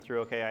through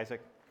okay,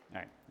 Isaac?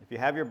 All right. If you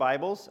have your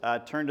Bibles,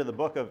 turn to the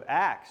book of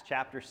Acts,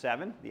 chapter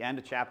 7, the end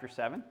of chapter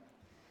 7.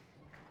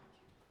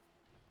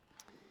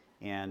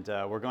 And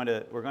we're going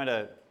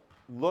to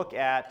look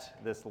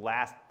at this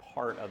last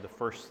part of the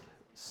first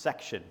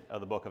section of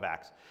the book of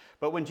Acts.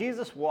 But when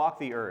Jesus walked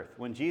the earth,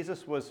 when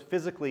Jesus was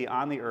physically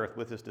on the earth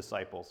with his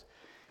disciples,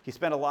 he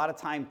spent a lot of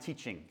time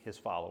teaching his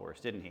followers,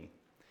 didn't he? He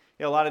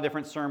had a lot of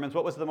different sermons.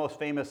 What was the most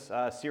famous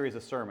series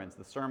of sermons?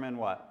 The sermon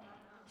what?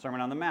 Sermon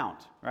on the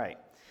Mount, right.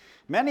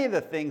 Many of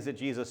the things that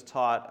Jesus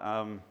taught,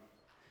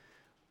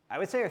 I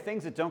would say, are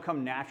things that don't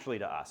come naturally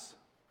to us,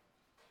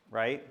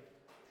 right?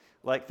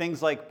 Like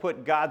things like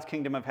put God's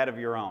kingdom ahead of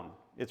your own.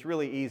 It's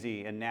really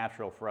easy and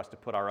natural for us to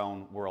put our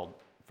own world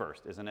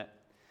first, isn't it?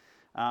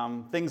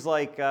 Things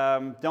like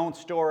don't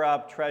store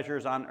up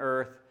treasures on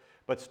earth,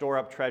 but store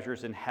up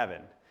treasures in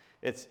heaven.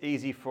 It's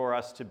easy for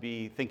us to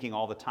be thinking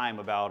all the time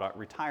about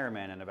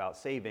retirement and about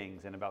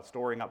savings and about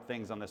storing up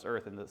things on this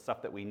earth and the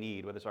stuff that we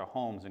need, whether it's our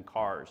homes and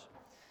cars.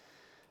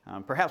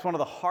 Perhaps one of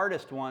the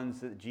hardest ones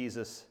that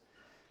Jesus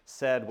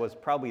said was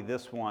probably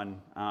this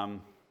one.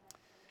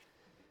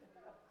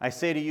 I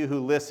say to you who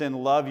listen,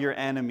 love your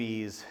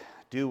enemies,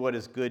 do what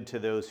is good to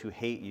those who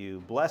hate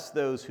you, bless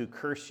those who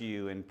curse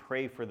you, and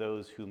pray for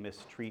those who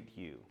mistreat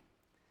you.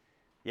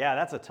 Yeah,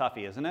 that's a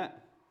toughie, isn't it?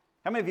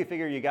 How many of you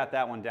figure you got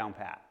that one down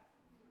pat?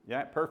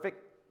 Yeah,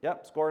 perfect.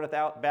 Yep,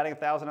 batting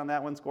 1,000 on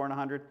that one, scoring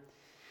 100.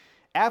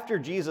 After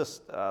Jesus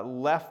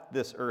left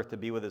this earth to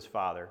be with his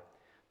Father,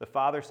 the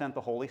Father sent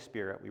the Holy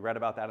Spirit. We read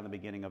about that in the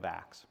beginning of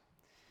Acts.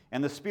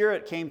 And the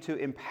Spirit came to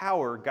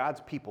empower God's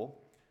people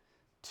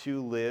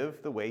to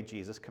live the way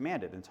Jesus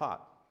commanded and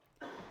taught.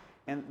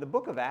 And the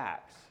book of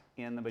Acts,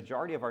 in the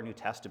majority of our New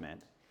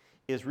Testament,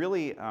 is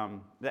really,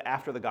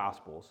 after the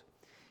Gospels,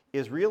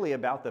 is really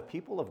about the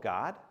people of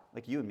God,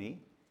 like you and me,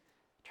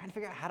 trying to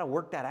figure out how to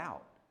work that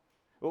out.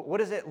 What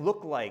does it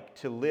look like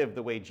to live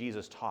the way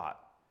Jesus taught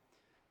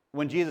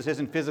when Jesus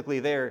isn't physically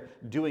there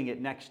doing it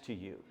next to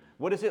you?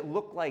 What does it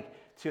look like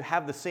to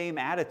have the same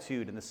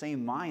attitude and the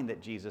same mind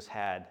that Jesus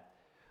had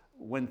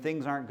when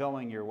things aren't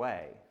going your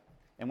way?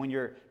 And when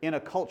you're in a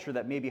culture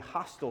that may be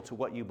hostile to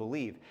what you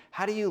believe,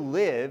 how do you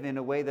live in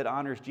a way that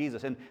honors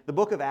Jesus? And the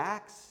book of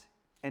Acts,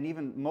 and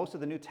even most of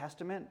the New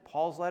Testament,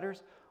 Paul's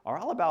letters, are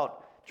all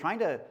about trying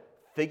to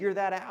figure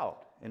that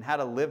out and how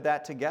to live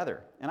that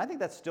together. And I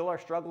think that's still our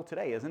struggle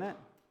today, isn't it?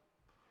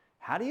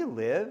 How do you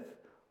live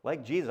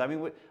like Jesus? I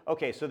mean,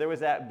 okay, so there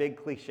was that big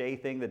cliche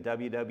thing, the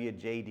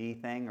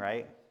WWJD thing,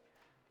 right?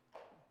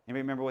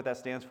 Anybody remember what that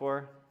stands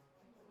for?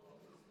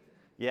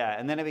 Yeah,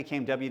 and then it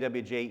became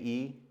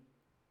WWJE.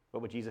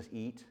 What would Jesus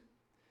eat?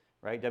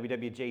 Right?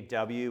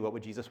 WWJW, what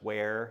would Jesus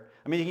wear?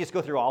 I mean, you can just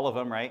go through all of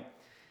them, right?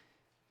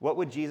 What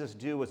would Jesus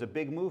do was a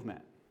big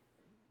movement.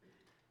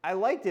 I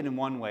liked it in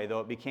one way,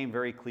 though it became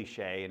very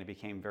cliche and it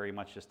became very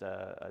much just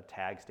a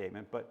tag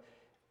statement, but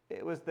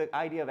it was the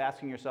idea of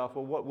asking yourself,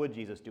 well, what would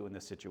Jesus do in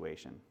this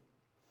situation?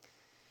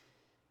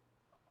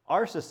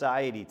 Our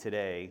society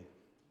today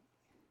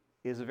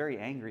is a very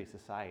angry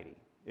society.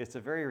 It's a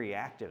very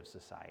reactive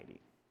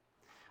society.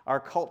 Our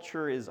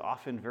culture is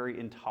often very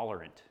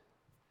intolerant,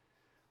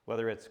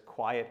 whether it's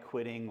quiet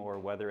quitting or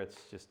whether it's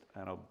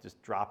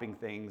just dropping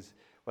things,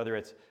 whether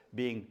it's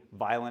being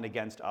violent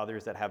against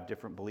others that have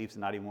different beliefs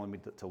and not even willing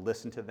to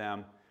listen to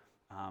them.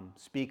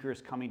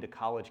 Speakers coming to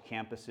college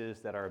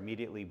campuses that are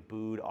immediately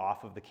booed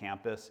off of the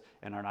campus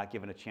and are not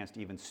given a chance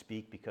to even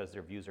speak because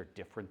their views are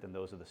different than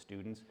those of the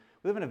students.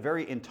 We live in a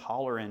very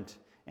intolerant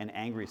and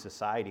angry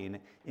society, and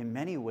in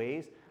many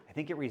ways, I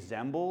think it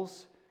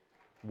resembles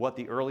what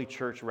the early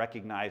church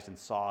recognized and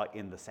saw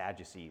in the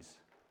Sadducees.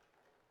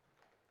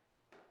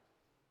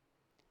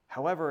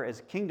 However,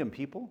 as kingdom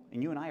people,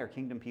 and you and I are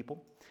kingdom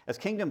people, as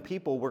kingdom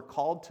people, we're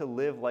called to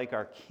live like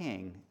our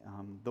King,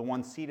 the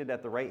one seated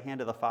at the right hand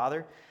of the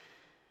Father.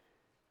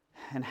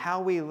 And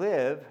how we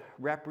live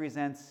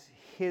represents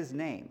his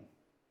name.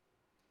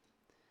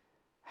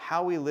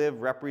 How we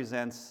live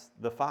represents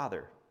the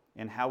Father,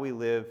 and how we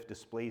live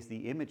displays the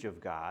image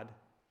of God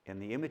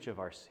and the image of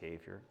our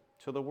Savior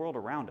to the world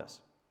around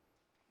us.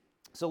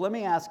 So let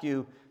me ask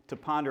you to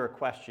ponder a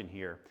question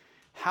here.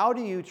 How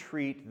do you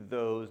treat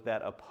those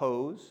that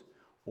oppose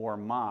or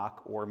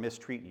mock or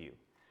mistreat you?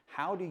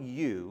 How do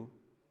you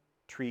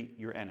treat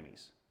your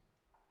enemies?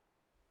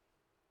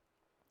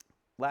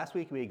 Last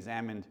week we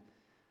examined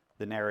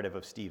the narrative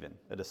of Stephen,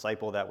 a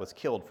disciple that was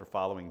killed for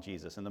following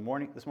Jesus. And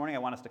this morning I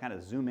want us to kind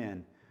of zoom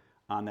in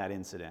on that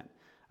incident.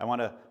 I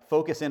want to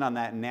focus in on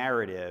that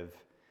narrative,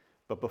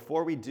 but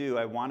before we do,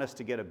 I want us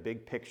to get a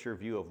big picture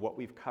view of what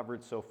we've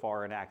covered so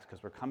far in Acts,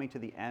 because we're coming to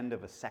the end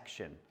of a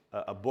section,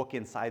 a book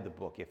inside the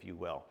book, if you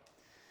will.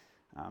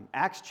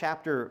 Acts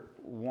chapter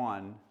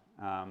 1,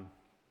 sorry,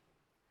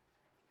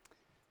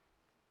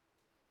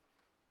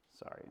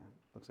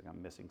 looks like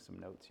I'm missing some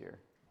notes here.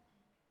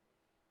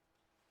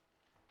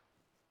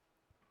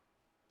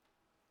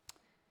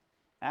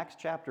 Acts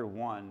chapter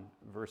 1,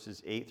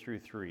 verses 8 through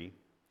 3.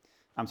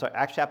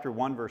 Acts chapter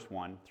 1, verse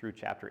 1 through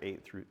chapter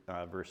 8 through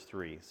verse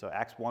 3. So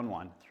Acts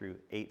 1:1 through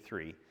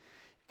 8:3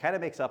 kind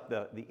of makes up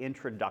the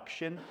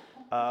introduction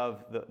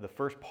of the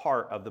first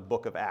part of the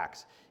book of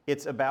Acts.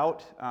 It's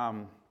about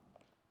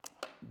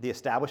the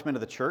establishment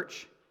of the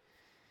church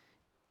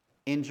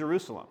in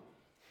Jerusalem.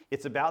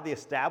 It's about the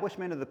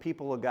establishment of the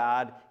people of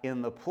God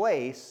in the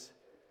place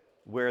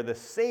where the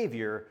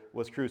Savior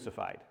was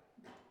crucified,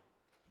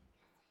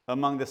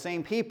 among the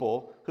same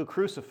people who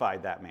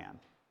crucified that man.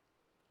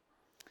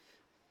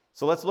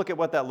 So let's look at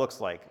what that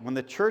looks like. When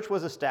the church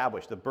was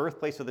established, the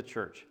birthplace of the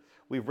church,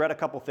 we've read a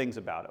couple things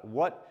about it.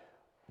 What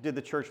did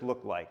the church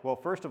look like? Well,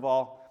 first of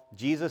all,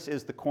 Jesus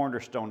is the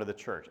cornerstone of the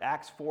church.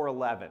 Acts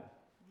 4:11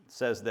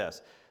 says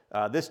this.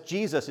 This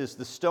Jesus is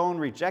the stone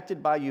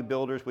rejected by you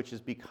builders, which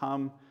has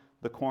become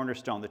the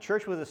cornerstone. The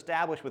church was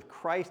established with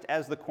Christ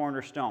as the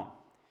cornerstone,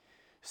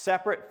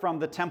 separate from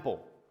the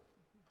temple.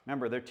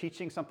 Remember, they're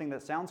teaching something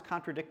that sounds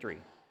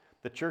contradictory.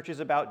 The church is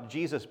about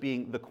Jesus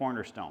being the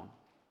cornerstone.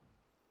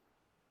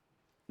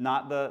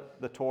 Not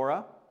the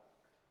Torah,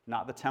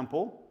 not the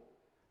temple,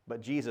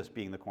 but Jesus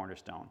being the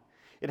cornerstone.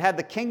 It had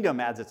the kingdom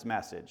as its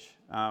message.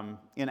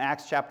 In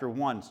Acts chapter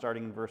 1,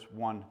 starting in verse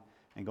 1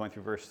 and going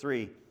through verse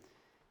 3,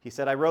 he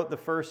said, I wrote the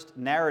first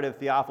narrative,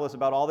 Theophilus,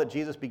 about all that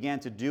Jesus began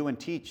to do and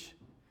teach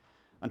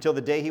until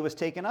the day he was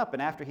taken up,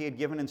 and after he had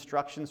given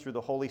instructions through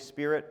the Holy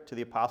Spirit to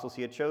the apostles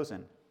he had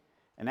chosen.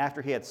 And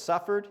after he had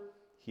suffered,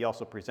 he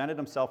also presented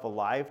himself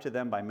alive to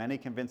them by many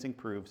convincing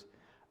proofs,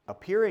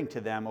 appearing to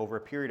them over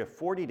a period of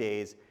 40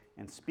 days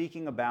and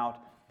speaking about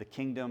the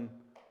kingdom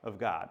of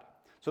God.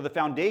 So the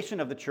foundation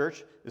of the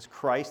church is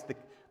Christ.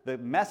 The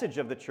message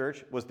of the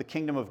church was the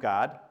kingdom of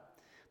God.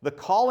 The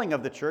calling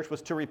of the church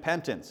was to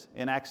repentance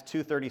in Acts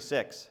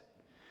 2:36.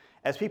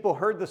 As people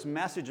heard this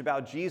message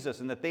about Jesus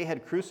and that they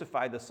had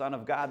crucified the Son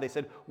of God, they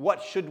said,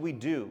 what should we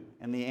do?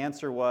 And the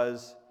answer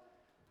was,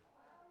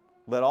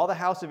 let all the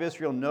house of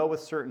Israel know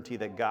with certainty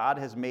that God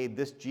has made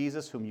this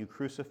Jesus whom you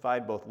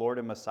crucified both Lord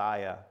and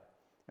Messiah.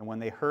 And when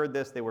they heard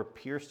this, they were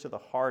pierced to the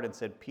heart and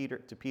said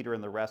to Peter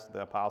and the rest of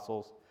the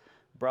apostles,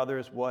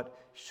 brothers, what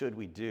should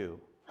we do?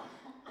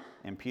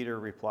 And Peter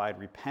replied,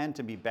 repent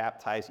and be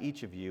baptized,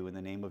 each of you, in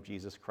the name of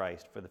Jesus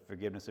Christ for the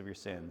forgiveness of your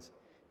sins,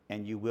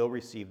 and you will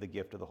receive the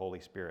gift of the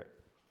Holy Spirit.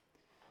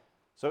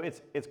 So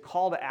its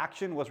call to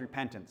action was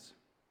repentance.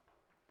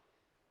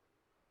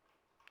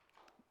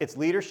 Its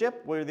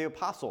leadership were the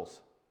apostles.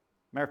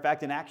 Matter of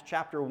fact, in Acts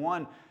chapter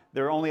 1,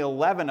 there are only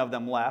 11 of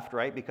them left,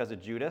 right, because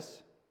of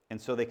Judas.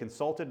 And so they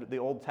consulted the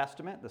Old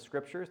Testament, the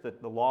scriptures,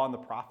 the law and the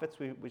prophets,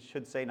 we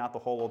should say, not the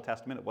whole Old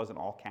Testament. It wasn't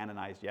all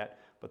canonized yet,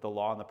 but the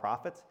law and the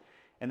prophets.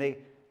 And they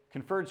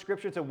conferred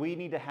scriptures that we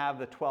need to have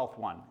the 12th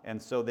one.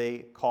 And so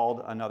they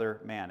called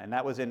another man. And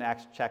that was in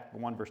Acts chapter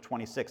 1, verse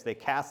 26. They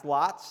cast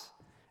lots,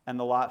 and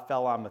the lot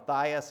fell on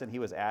Matthias, and he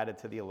was added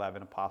to the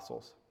 11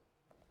 apostles.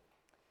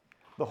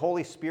 The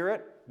Holy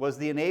Spirit was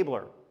the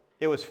enabler.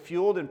 It was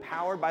fueled and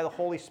powered by the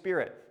Holy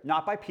Spirit,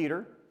 not by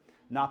Peter,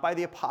 not by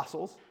the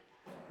apostles,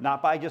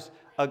 not by just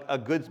a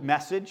good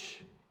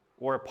message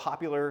or a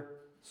popular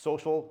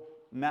social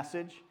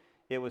message.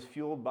 It was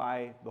fueled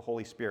by the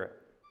Holy Spirit.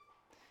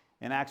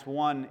 In Acts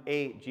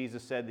 1:8,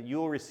 Jesus said that you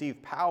will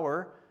receive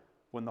power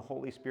when the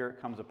Holy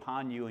Spirit comes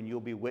upon you, and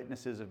you'll be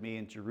witnesses of me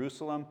in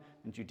Jerusalem,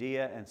 and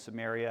Judea, and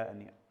Samaria,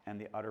 and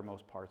the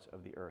uttermost parts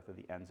of the earth, or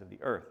the ends of the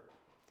earth.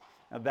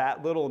 Now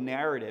that little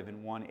narrative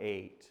in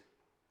 1:8,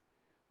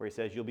 where he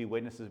says, you'll be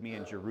witnesses of me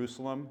in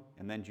Jerusalem,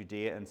 and then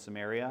Judea and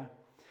Samaria,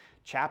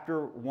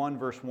 chapter 1,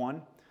 verse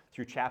 1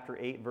 through chapter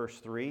 8, verse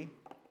 3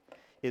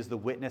 is the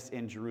witness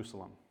in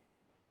Jerusalem.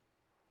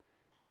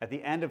 At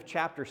the end of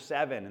chapter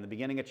 7 and the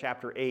beginning of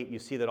chapter 8, you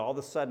see that all of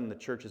a sudden the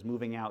church is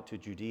moving out to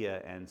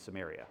Judea and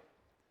Samaria.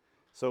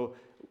 So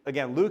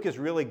again, Luke is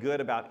really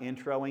good about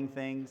introing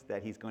things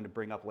that he's going to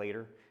bring up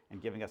later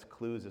and giving us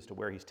clues as to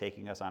where he's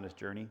taking us on his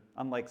journey,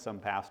 unlike some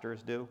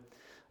pastors do.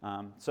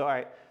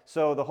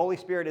 So the Holy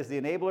Spirit is the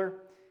enabler,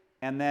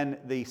 and then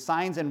the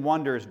signs and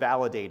wonders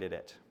validated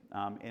it.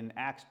 In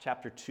Acts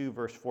chapter 2,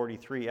 verse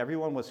 43,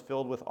 everyone was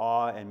filled with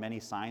awe, and many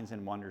signs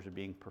and wonders were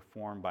being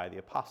performed by the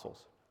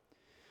apostles.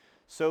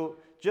 So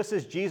just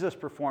as Jesus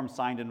performed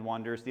signs and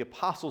wonders, the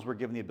apostles were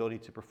given the ability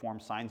to perform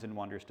signs and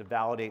wonders to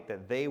validate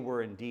that they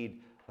were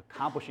indeed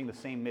accomplishing the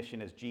same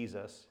mission as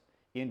Jesus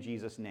in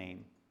Jesus'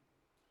 name,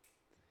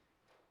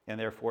 and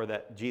therefore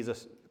that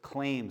Jesus'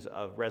 claims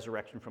of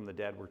resurrection from the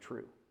dead were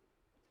true.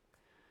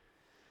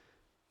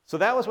 So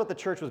that was what the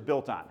church was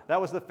built on.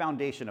 That was the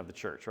foundation of the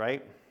church,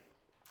 right?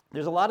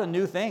 There's a lot of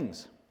new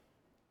things.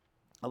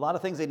 A lot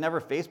of things they'd never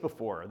faced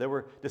before. There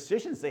were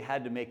decisions they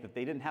had to make that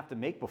they didn't have to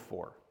make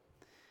before.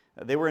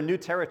 They were in new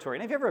territory.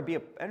 And have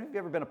you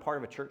ever been a part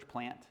of a church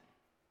plant?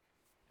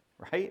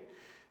 Right?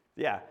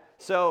 Yeah.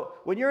 So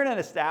when you're in an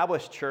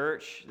established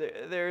church,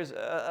 there's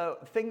a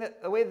thing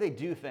that, the way they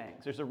do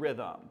things, there's a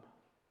rhythm.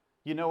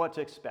 You know what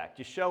to expect.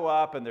 You show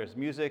up and there's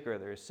music or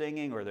there's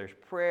singing or there's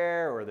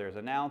prayer or there's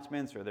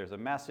announcements or there's a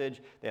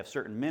message. They have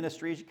certain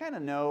ministries. You kind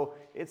of know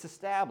it's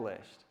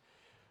established.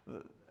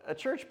 A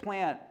church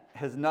plant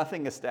has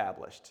nothing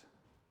established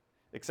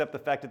except the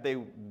fact that they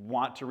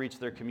want to reach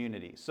their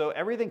community. So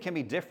everything can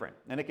be different,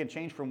 and it can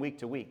change from week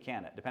to week,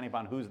 can't it? Depending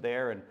upon who's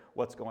there and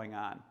what's going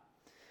on.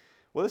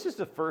 Well, this is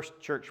the first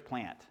church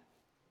plant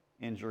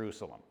in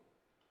Jerusalem.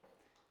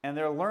 And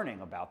they're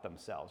learning about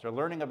themselves. They're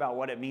learning about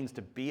what it means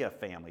to be a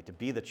family, to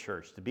be the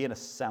church, to be an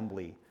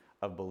assembly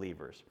of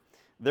believers.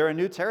 They're in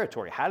new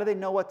territory. How do they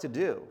know what to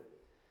do?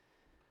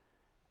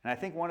 And I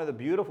think one of the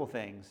beautiful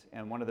things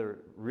and one of the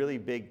really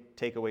big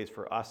takeaways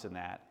for us in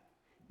that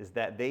is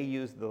that they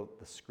used the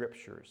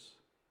scriptures,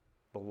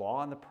 the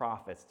law and the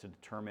prophets, to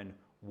determine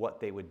what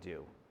they would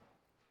do.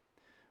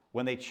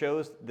 When they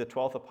chose the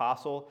 12th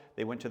apostle,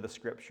 they went to the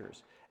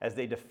scriptures. As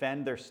they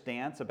defend their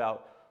stance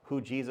about who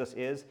Jesus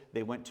is,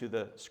 they went to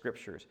the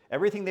scriptures.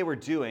 Everything they were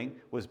doing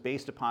was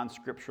based upon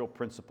scriptural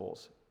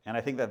principles. And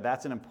I think that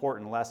that's an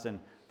important lesson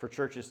for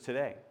churches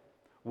today.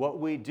 What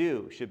we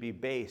do should be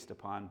based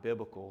upon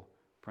biblical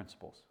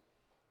principles.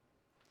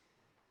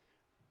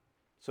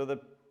 So the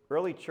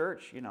early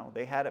church,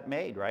 they had it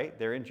made, right?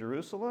 They're in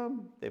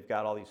Jerusalem. They've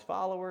got all these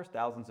followers,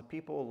 thousands of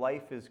people.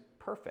 Life is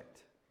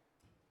perfect.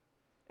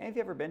 Any of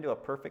you ever been to a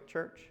perfect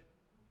church?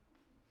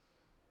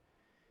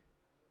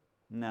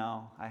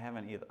 No, I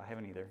haven't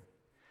either.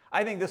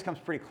 I think this comes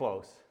pretty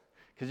close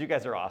because you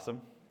guys are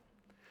awesome.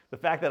 The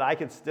fact that I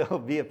can still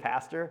be a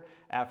pastor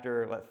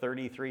after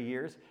 33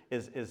 years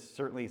is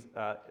certainly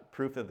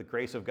proof of the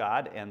grace of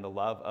God and the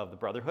love of the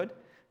brotherhood,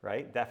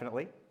 right?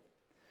 Definitely.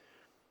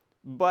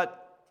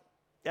 But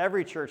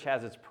every church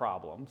has its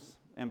problems,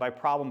 and by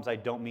problems I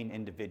don't mean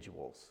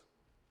individuals.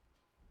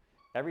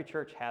 Every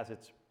church has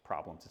its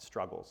problems, its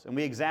struggles. And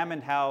we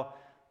examined how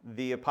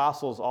the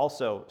apostles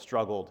also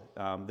struggled.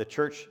 The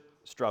church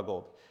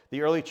struggled.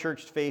 The early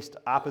church faced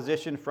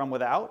opposition from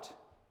without,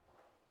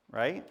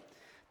 right?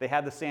 They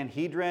had the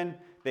Sanhedrin.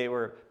 They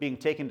were being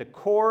taken to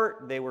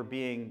court. They were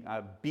being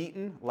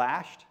beaten,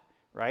 lashed,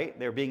 right?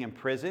 They were being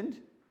imprisoned.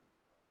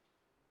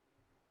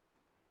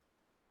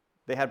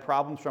 They had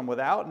problems from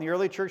without, and the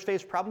early church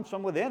faced problems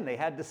from within. They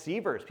had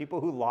deceivers,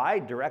 people who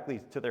lied directly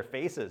to their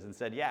faces and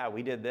said, yeah,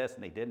 we did this,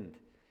 and they didn't.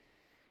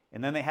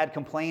 And then they had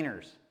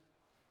complainers,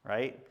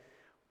 right?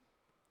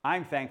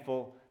 I'm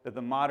thankful that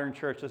the modern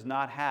church does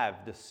not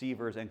have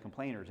deceivers and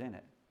complainers in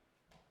it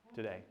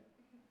today,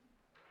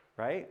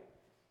 right?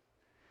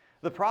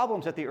 The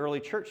problems that the early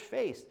church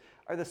faced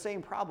are the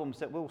same problems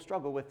that we'll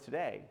struggle with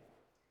today.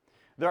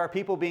 There are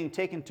people being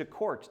taken to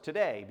court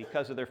today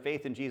because of their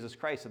faith in Jesus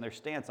Christ and their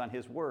stance on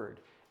his word,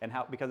 and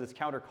because it's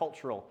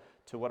countercultural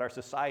to what our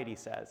society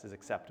says is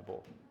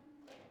acceptable.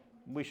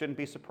 We shouldn't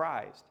be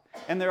surprised.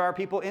 And there are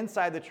people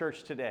inside the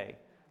church today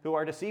who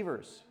are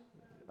deceivers,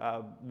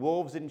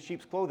 wolves in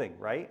sheep's clothing,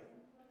 right?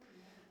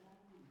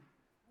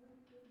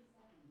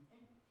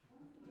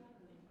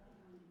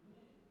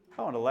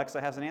 Oh, and Alexa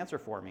has an answer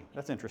for me.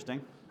 That's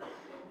interesting.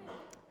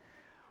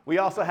 We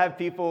also have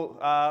people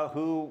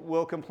who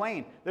will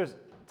complain. There's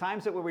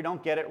times where we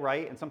don't get it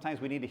right, and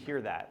sometimes we need to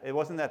hear that. It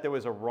wasn't that there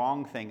was a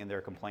wrong thing in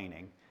their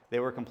complaining. They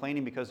were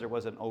complaining because there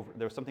was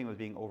something that was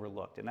being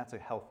overlooked, and that's a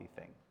healthy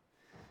thing.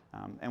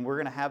 And we're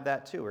going to have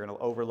that too. We're going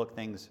to overlook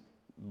things,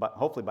 but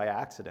hopefully by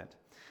accident.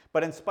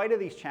 But in spite of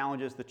these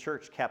challenges, the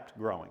church kept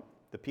growing.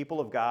 The people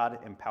of God,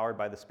 empowered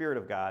by the Spirit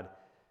of God,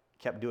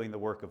 kept doing the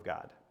work of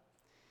God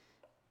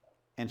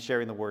and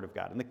sharing the word of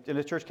God. And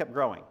the church kept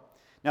growing.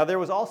 Now, there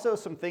was also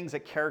some things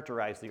that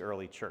characterized the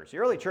early church. The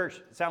early church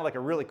sounded like a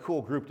really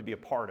cool group to be a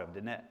part of,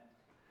 didn't it?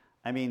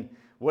 I mean,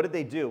 what did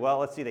they do? Well,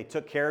 let's see. They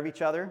took care of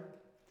each other.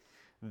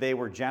 They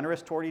were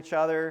generous toward each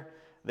other.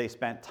 They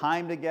spent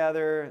time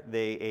together.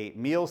 They ate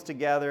meals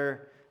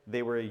together.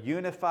 They were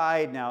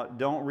unified. Now,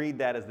 don't read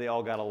that as they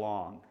all got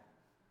along.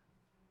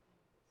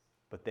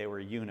 But they were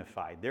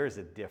unified. There's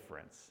a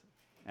difference.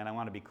 And I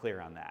want to be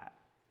clear on that.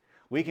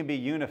 We can be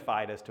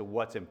unified as to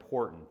what's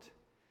important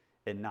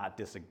and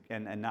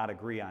not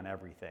agree on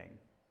everything.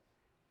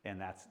 And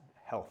that's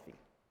healthy,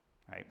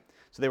 right?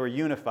 So they were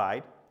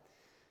unified.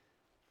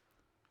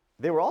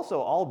 They were also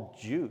all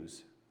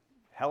Jews,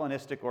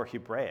 Hellenistic or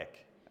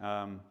Hebraic.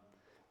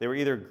 They were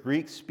either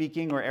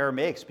Greek-speaking or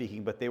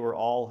Aramaic-speaking, but they were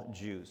all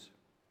Jews.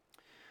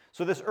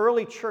 So this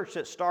early church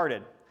that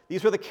started,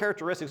 these were the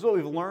characteristics. What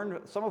we've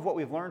learned, some of what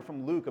we've learned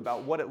from Luke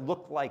about what it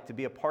looked like to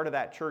be a part of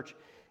that church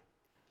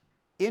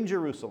in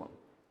Jerusalem,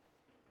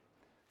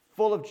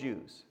 full of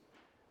Jews,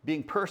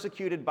 being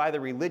persecuted by the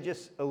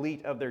religious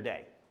elite of their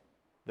day,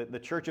 the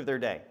church of their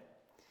day.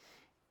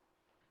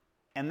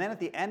 And then at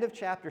the end of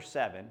chapter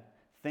 7,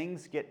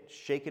 things get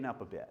shaken up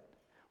a bit.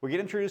 We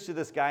get introduced to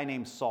this guy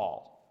named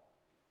Saul,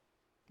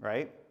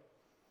 right?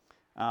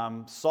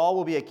 Saul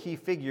will be a key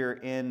figure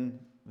in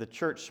the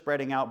church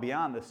spreading out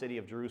beyond the city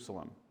of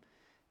Jerusalem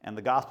and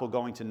the gospel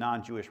going to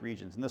non-Jewish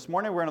regions. And this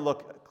morning we're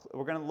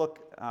going to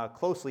look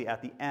closely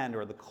at the end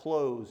or the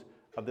close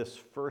of this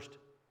first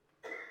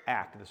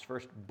act, this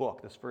first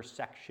book, this first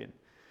section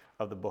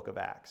of the book of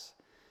Acts,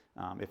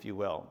 if you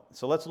will.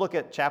 So let's look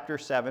at chapter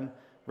 7,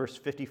 verse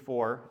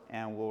 54,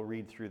 and we'll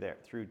read through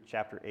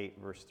chapter 8,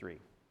 verse 3.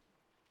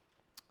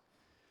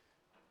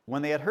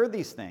 When they had heard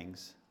these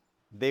things,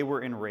 they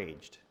were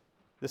enraged.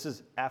 This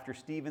is after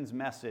Stephen's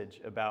message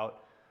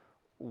about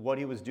what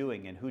he was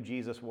doing and who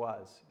Jesus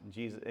was.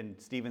 And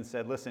Stephen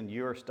said, listen,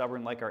 you're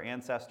stubborn like our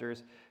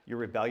ancestors. You're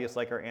rebellious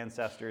like our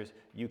ancestors.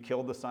 You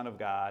killed the Son of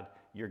God.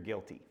 You're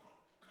guilty.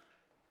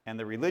 And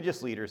the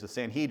religious leaders, the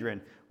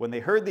Sanhedrin, when they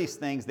heard these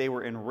things, they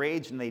were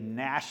enraged and they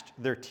gnashed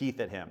their teeth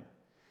at him.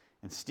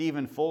 And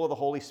Stephen, full of the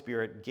Holy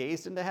Spirit,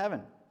 gazed into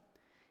heaven.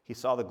 He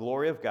saw the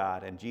glory of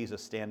God and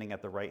Jesus standing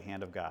at the right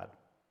hand of God.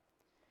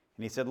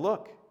 And he said,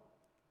 look,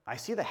 I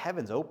see the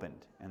heavens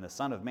opened and the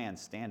Son of Man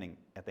standing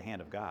at the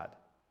hand of God.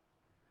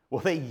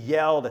 Well, they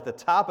yelled at the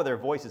top of their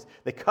voices.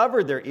 They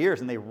covered their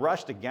ears and they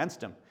rushed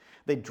against him.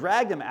 They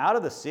dragged him out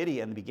of the city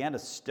and began to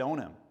stone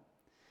him.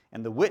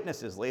 And the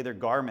witnesses laid their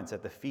garments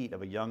at the feet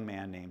of a young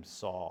man named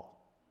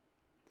Saul.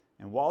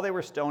 And while they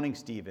were stoning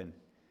Stephen,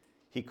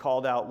 he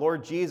called out,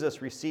 Lord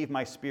Jesus, receive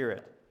my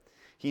spirit.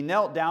 He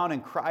knelt down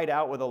and cried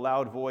out with a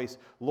loud voice,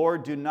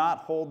 Lord, do not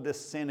hold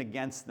this sin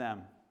against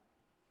them.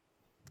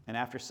 And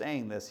after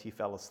saying this, he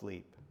fell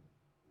asleep.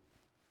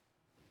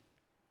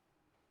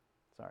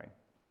 Sorry.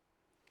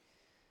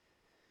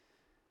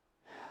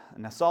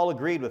 Now Saul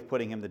agreed with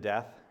putting him to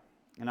death.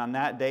 And on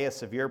that day, a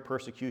severe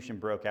persecution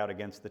broke out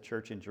against the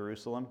church in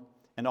Jerusalem.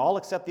 And all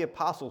except the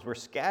apostles were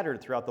scattered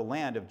throughout the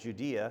land of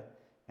Judea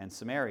and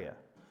Samaria.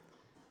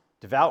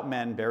 Devout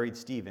men buried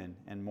Stephen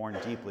and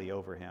mourned deeply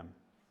over him.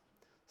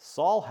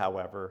 Saul,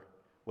 however,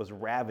 was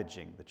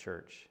ravaging the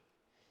church.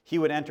 He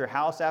would enter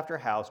house after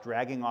house,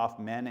 dragging off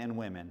men and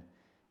women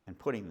and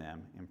putting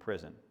them in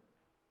prison.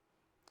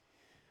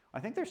 I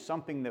think there's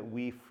something that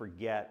we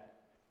forget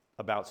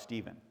about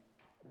Stephen.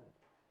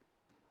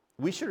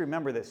 We should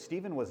remember that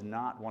Stephen was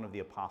not one of the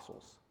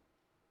apostles.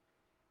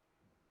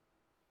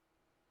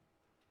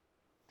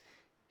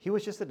 He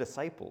was just a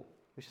disciple.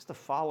 He was just a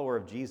follower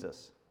of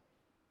Jesus.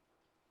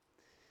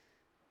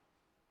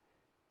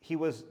 He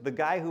was the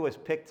guy who was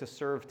picked to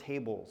serve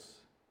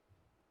tables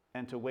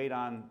and to wait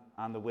on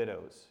the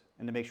widows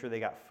and to make sure they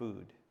got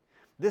food.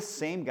 This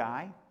same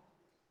guy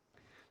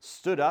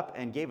stood up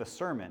and gave a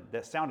sermon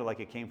that sounded like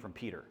it came from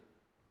Peter.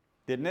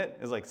 Didn't it?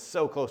 It was like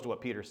so close to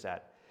what Peter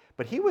said.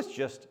 But he was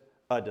just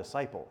a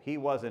disciple. He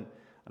wasn't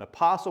an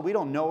apostle. We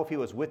don't know if he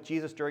was with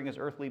Jesus during his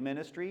earthly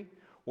ministry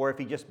or if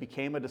he just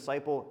became a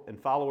disciple and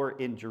follower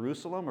in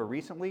Jerusalem or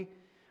recently.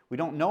 We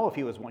don't know if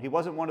he was one. He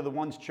wasn't one of the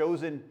ones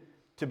chosen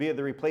to be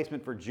the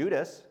replacement for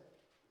Judas.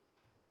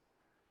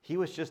 He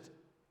was just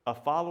a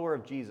follower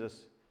of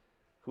Jesus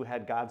who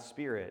had God's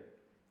Spirit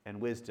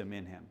and wisdom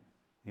in him.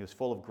 He was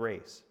full of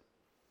grace.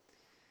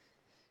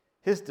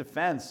 His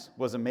defense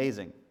was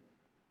amazing.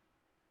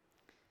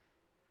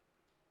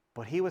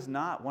 But he was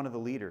not one of the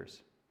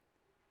leaders.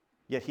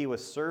 Yet he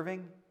was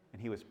serving,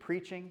 and he was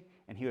preaching,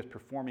 and he was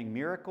performing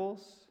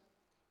miracles.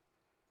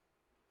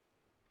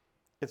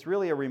 It's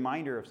really a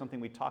reminder of something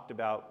we talked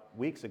about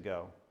weeks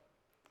ago,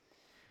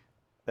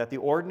 that the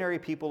ordinary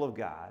people of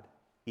God,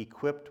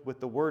 equipped with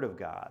the Word of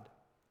God,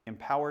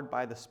 empowered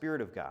by the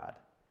Spirit of God,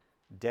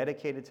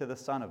 dedicated to the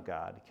Son of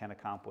God, can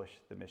accomplish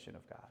the mission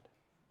of God.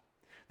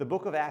 The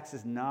book of Acts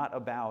is not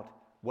about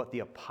what the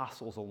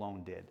apostles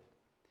alone did.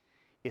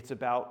 It's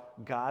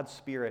about God's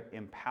Spirit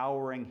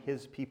empowering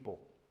his people,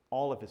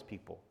 all of his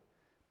people,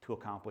 to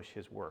accomplish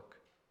his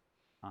work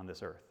on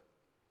this earth.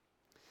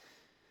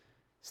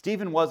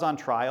 Stephen was on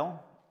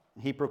trial.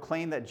 He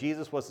proclaimed that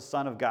Jesus was the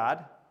Son of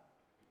God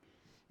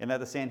and that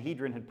the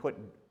Sanhedrin had put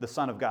the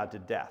Son of God to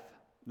death.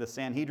 The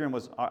Sanhedrin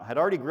had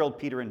already grilled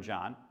Peter and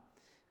John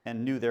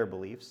and knew their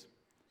beliefs.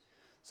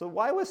 So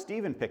why was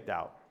Stephen picked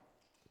out?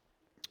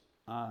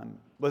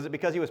 Was it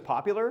because he was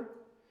popular?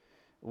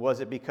 Was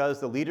it because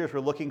the leaders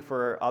were looking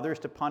for others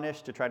to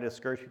punish to try to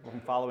discourage people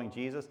from following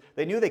Jesus?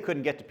 They knew they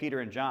couldn't get to Peter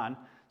and John,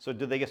 so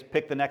did they just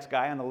pick the next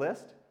guy on the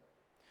list?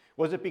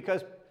 Was it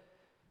because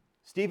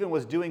Stephen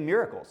was doing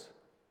miracles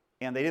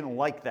and they didn't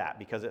like that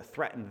because it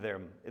threatened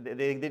them?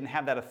 They didn't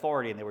have that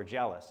authority and they were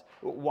jealous.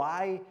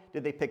 Why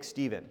did they pick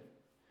Stephen?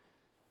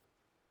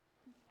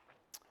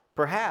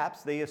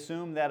 Perhaps they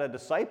assumed that a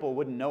disciple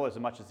wouldn't know as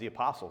much as the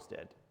apostles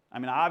did. I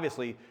mean,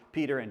 obviously,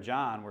 Peter and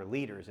John were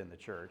leaders in the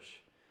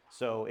church.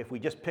 So if we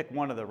just pick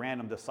one of the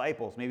random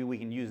disciples, maybe we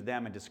can use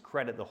them and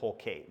discredit the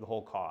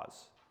whole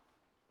cause.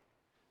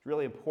 It's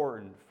really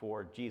important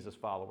for Jesus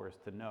followers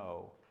to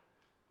know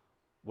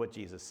what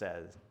Jesus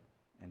says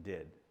and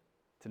did,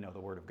 to know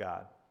the Word of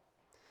God.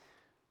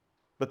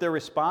 But their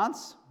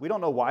response, we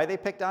don't know why they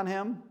picked on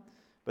him,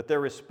 but their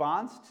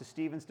response to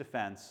Stephen's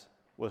defense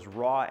was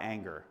raw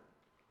anger.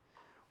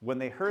 When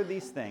they heard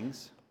these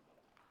things,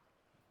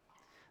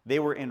 they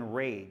were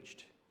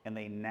enraged and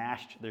they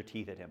gnashed their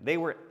teeth at him. They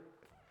were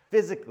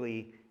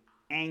physically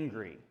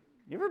angry.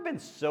 You ever been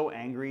so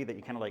angry that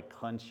you kind of like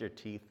clench your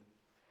teeth?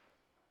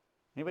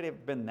 Anybody ever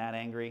been that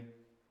angry?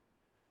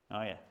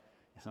 Oh yeah.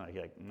 It's not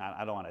like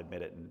I don't want to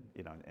admit it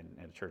in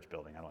a church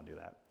building. I don't want to do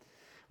that.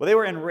 Well, they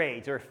were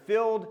enraged. They were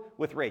filled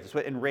with rage. That's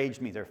what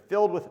enraged means. They're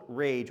filled with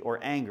rage or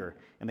anger,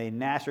 and they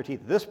gnashed their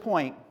teeth. At this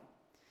point,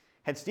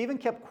 had Stephen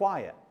kept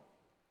quiet,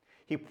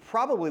 he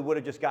probably would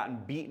have just gotten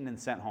beaten and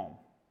sent home.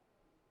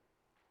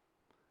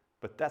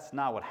 But that's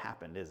not what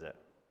happened, is it?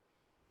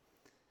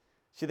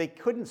 See, they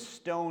couldn't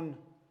stone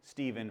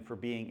Stephen for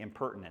being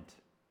impertinent.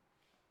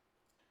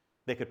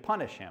 They could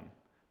punish him,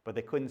 but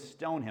they couldn't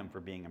stone him for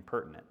being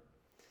impertinent.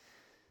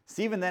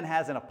 Stephen then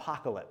has an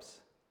apocalypse.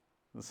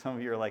 Some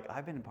of you are like,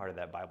 I've been a part of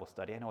that Bible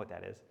study. I know what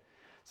that is.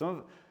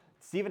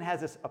 Stephen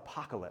has this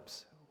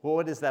apocalypse. Well,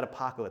 what is that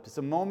apocalypse? It's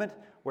a moment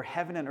where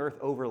heaven and earth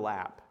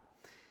overlap.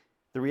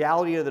 The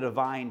reality of the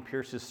divine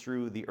pierces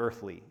through the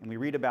earthly. And we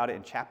read about it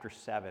in chapter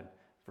 7,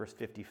 verse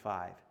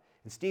 55.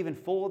 And Stephen,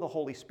 full of the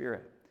Holy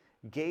Spirit,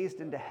 gazed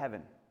into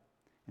heaven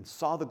and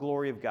saw the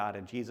glory of God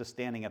and Jesus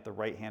standing at the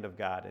right hand of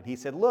God. And he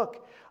said,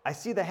 look, I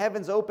see the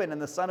heavens open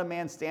and the Son of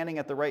Man standing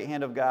at the right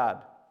hand of God.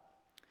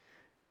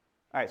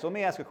 All right, so let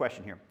me ask a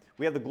question here.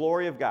 We have the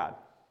glory of God.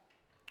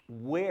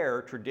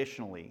 Where,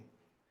 traditionally,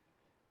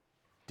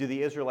 do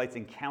the Israelites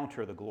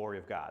encounter the glory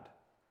of God?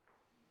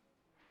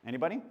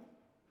 Anybody?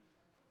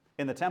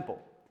 In the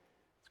temple.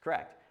 That's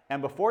correct.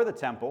 And before the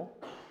temple,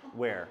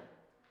 where?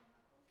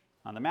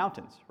 On the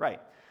mountains, right.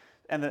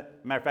 And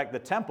matter of fact, the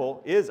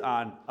temple is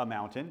on a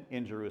mountain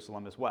in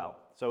Jerusalem as well.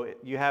 So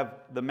you have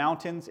the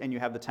mountains and you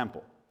have the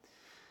temple.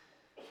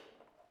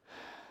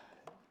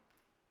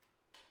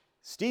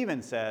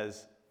 Stephen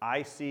says,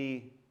 I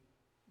see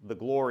the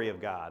glory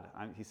of God.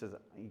 He says,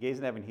 he gazed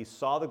in heaven, he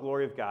saw the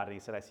glory of God, and he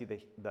said, I see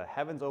the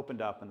heavens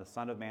opened up and the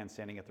Son of Man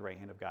standing at the right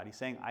hand of God. He's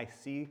saying, I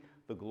see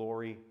the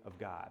glory of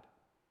God.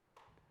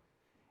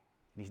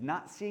 And he's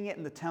not seeing it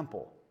in the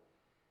temple.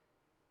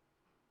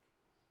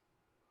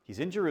 He's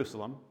in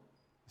Jerusalem.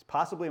 He's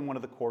possibly in one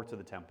of the courts of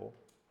the temple.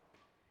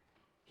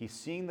 He's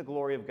seeing the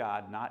glory of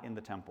God, not in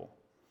the temple.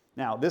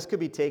 Now, this could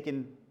be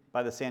taken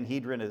by the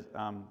Sanhedrin as,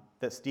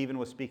 that Stephen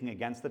was speaking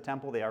against the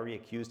temple. They already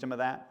accused him of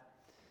that.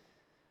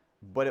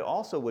 But it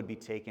also would be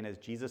taken as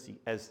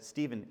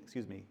Stephen,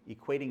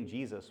 equating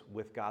Jesus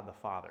with God the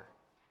Father,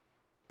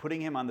 putting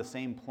him on the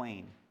same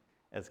plane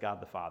as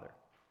God the Father.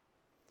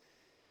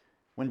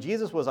 When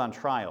Jesus was on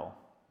trial,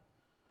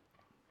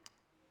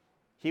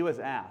 he was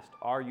asked,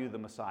 are you the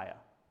Messiah?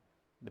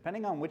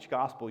 Depending on which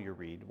gospel you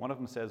read, one of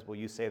them says, well,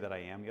 you say that I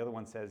am. The other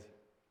one says,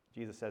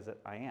 Jesus says that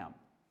I am.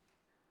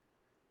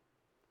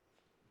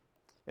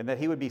 And that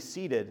he would be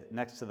seated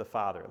next to the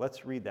Father.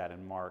 Let's read that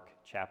in Mark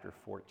chapter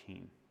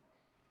 14.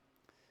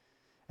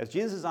 As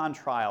Jesus is on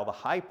trial, the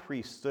high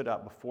priest stood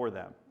up before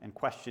them and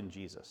questioned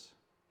Jesus.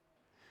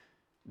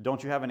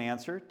 Don't you have an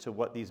answer to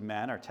what these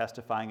men are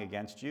testifying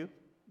against you?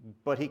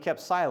 But he kept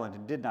silent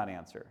and did not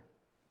answer.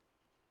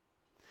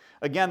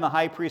 Again, the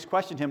high priest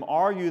questioned him,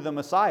 are you the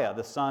Messiah,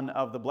 the Son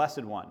of the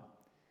Blessed One?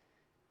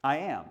 I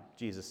am,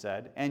 Jesus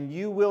said, and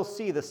you will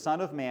see the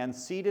Son of Man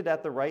seated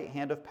at the right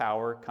hand of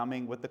power,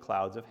 coming with the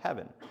clouds of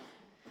heaven.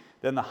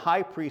 Then the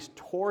high priest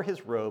tore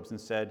his robes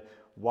and said,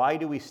 why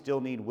do we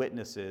still need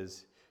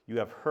witnesses? You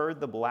have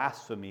heard the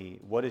blasphemy.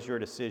 What is your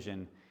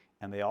decision?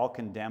 And they all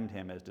condemned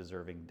him as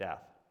deserving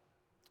death.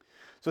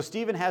 So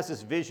Stephen has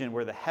this vision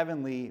where the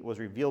heavenly was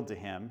revealed to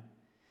him,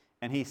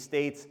 and he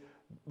states,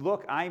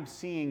 look, I'm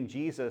seeing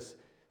Jesus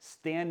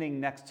standing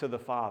next to the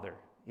Father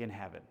in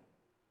heaven.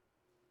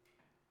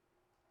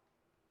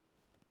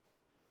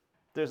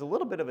 There's a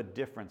little bit of a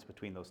difference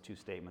between those two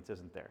statements,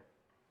 isn't there?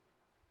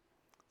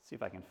 Let's see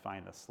if I can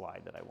find the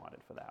slide that I wanted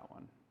for that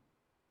one.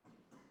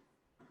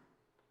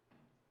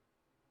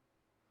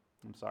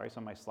 I'm sorry,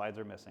 some of my slides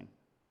are missing.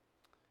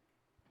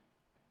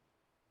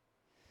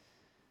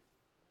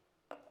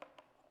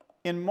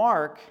 In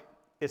Mark,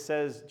 it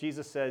says,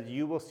 Jesus says,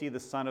 you will see the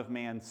Son of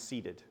Man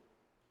seated.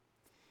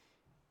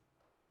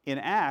 In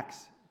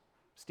Acts,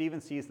 Stephen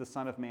sees the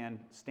Son of Man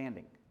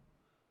standing.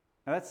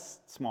 Now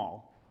that's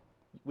small.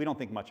 We don't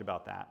think much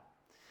about that.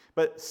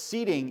 But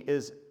seated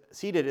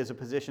is a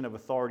position of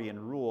authority and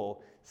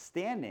rule.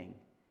 Standing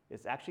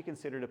is actually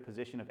considered a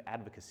position of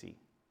advocacy.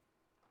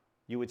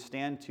 You would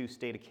stand to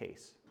state a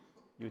case.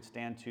 You would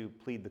stand to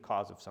plead the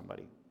cause of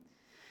somebody.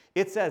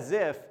 It's as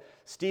if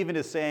Stephen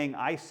is saying,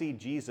 I see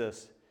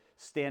Jesus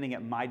standing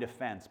at my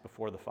defense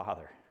before the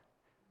Father,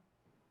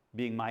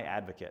 being my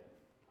advocate.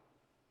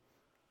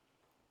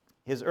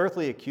 His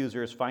earthly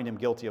accusers find him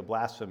guilty of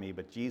blasphemy,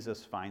 but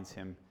Jesus finds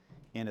him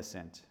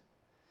innocent.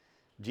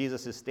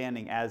 Jesus is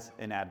standing as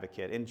an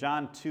advocate. In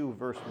John 2,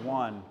 verse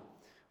 1,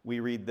 we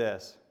read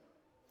this.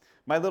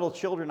 My little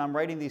children, I'm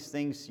writing these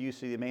things to you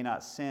so you may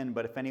not sin,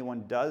 but if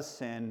anyone does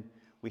sin,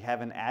 we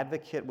have an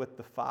advocate with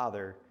the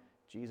Father,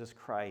 Jesus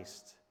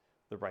Christ,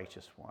 the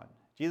righteous one.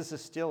 Jesus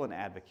is still an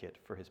advocate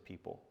for his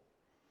people,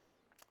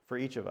 for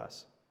each of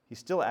us. He's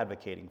still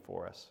advocating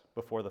for us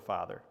before the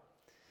Father.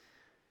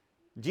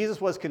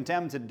 Jesus was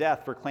condemned to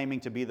death for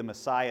claiming to be the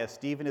Messiah.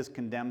 Stephen is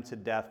condemned to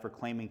death for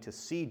claiming to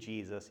see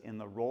Jesus in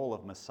the role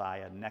of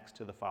Messiah next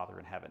to the Father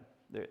in heaven.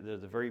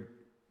 There's a very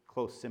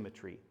close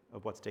symmetry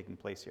of what's taking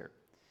place here.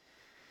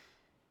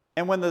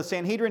 And when the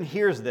Sanhedrin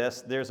hears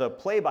this, there's a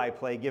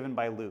play-by-play given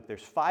by Luke.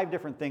 There's 5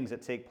 different things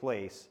that take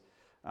place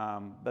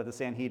that the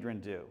Sanhedrin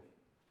do.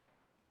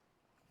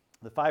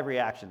 The 5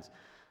 reactions.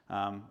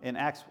 In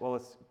Acts, well,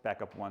 let's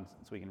back up one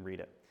so we can read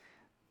it.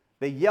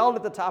 They yelled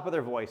at the top of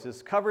their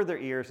voices, covered their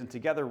ears, and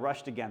together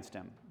rushed against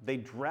him. They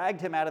dragged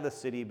him out of the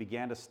city,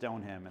 began to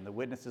stone him, and the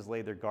witnesses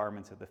laid their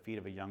garments at the feet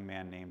of a young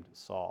man named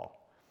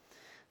Saul.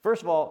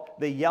 First of all,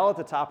 they yell at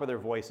the top of their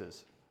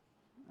voices.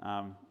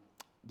 You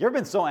ever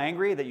been so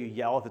angry that you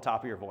yell at the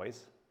top of your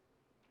voice?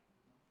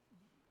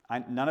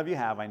 None of you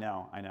have, I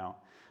know.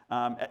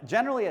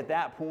 Generally at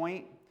that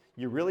point,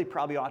 you really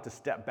probably ought to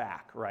step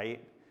back,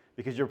 right?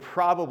 Because you're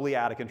probably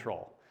out of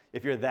control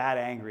if you're that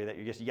angry that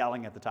you're just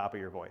yelling at the top of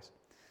your voice.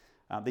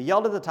 They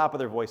yelled at the top of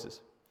their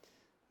voices.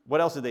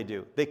 What else did they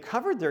do? They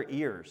covered their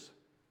ears.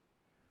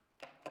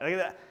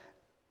 I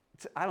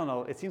don't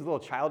know, it seems a little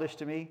childish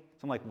to me. So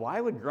I'm like, why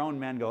would grown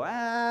men go,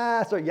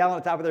 start yelling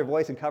at the top of their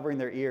voice and covering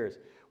their ears?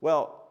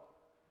 Well,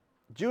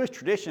 Jewish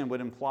tradition would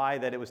imply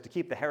that it was to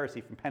keep the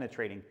heresy from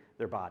penetrating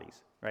their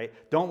bodies, right?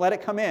 Don't let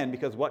it come in,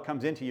 because what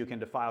comes into you can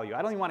defile you.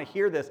 I don't even want to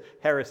hear this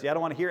heresy. I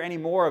don't want to hear any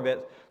more of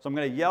it. So I'm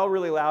going to yell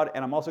really loud,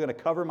 and I'm also going to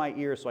cover my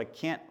ears so I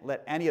can't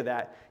let any of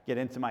that get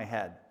into my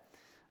head.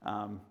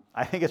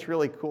 I think it's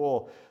really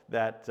cool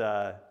that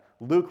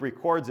Luke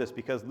records this,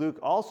 because Luke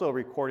also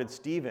recorded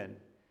Stephen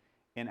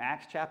in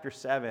Acts chapter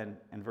 7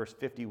 and verse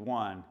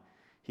 51.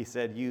 He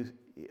said,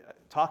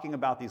 talking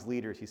about these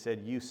leaders, he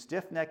said, "You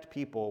stiff-necked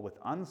people with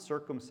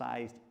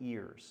uncircumcised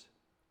ears."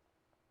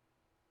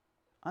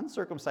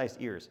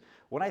 Uncircumcised ears.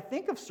 When I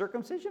think of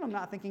circumcision, I'm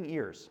not thinking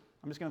ears.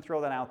 I'm just going to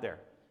throw that out there.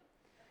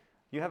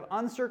 You have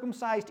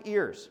uncircumcised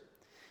ears.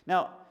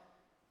 Now,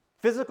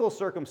 physical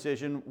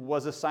circumcision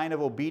was a sign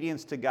of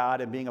obedience to God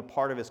and being a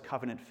part of his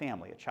covenant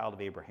family, a child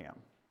of Abraham.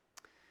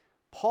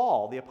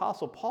 Paul, the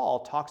Apostle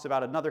Paul, talks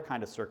about another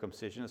kind of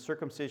circumcision, a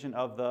circumcision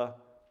of the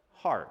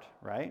heart,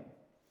 right?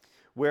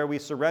 Where we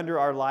surrender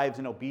our lives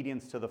in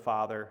obedience to the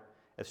Father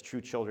as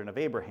true children of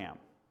Abraham.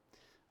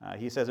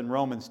 He says in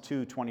Romans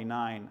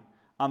 2:29,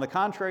 "On the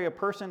contrary, a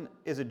person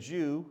is a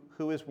Jew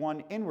who is one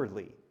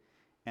inwardly,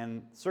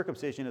 and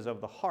circumcision is of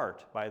the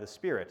heart by the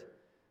Spirit,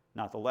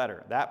 not the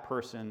letter. That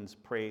person's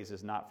praise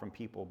is not from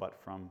people, but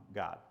from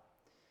God."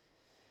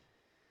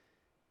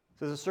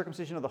 So there's a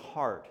circumcision of the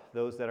heart.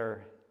 Those that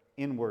are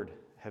inward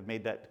have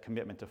made that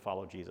commitment to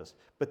follow Jesus.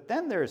 But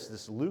then there's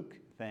this Luke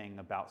thing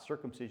about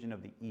circumcision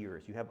of the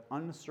ears. You have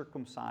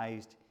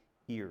uncircumcised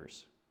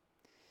ears.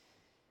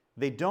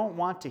 They don't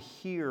want to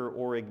hear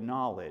or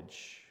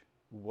acknowledge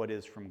what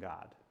is from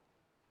God.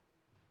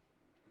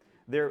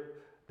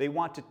 They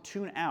want to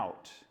tune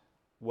out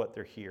what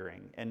they're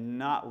hearing and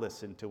not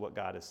listen to what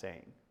God is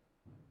saying.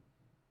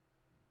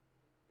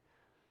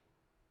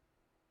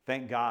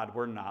 Thank God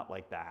we're not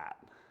like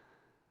that.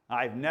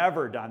 I've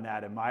never done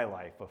that in my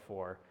life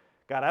before.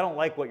 God, I don't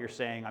like what you're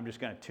saying. I'm just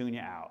going to tune you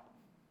out.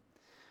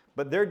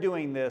 But they're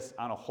doing this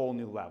on a whole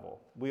new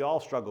level. We all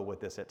struggle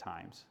with this at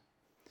times.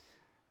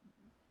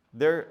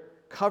 They're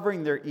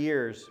covering their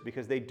ears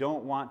because they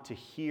don't want to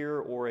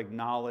hear or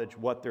acknowledge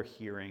what they're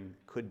hearing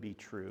could be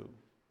true.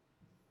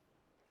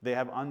 They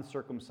have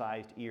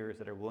uncircumcised ears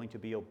that are willing to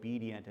be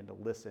obedient and to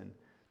listen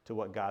to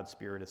what God's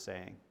Spirit is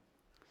saying.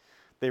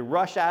 They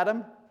rush at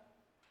him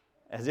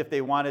as if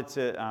they wanted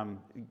to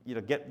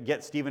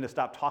get Stephen to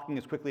stop talking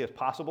as quickly as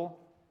possible.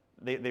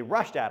 They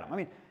rushed at him. I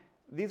mean,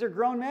 these are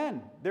grown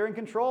men. They're in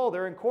control.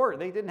 They're in court.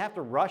 They didn't have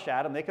to rush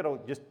at him. They could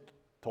have just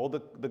told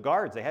the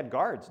guards. They had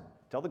guards.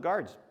 Tell the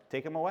guards,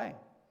 take him away.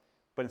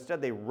 But instead,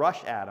 they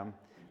rush at him.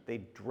 They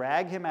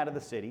drag him out of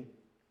the city.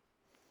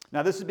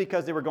 Now, this is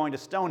because they were going to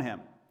stone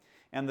him.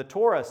 And the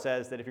Torah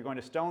says that if you're going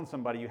to stone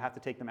somebody, you have to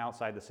take them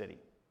outside the city.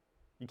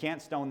 You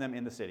can't stone them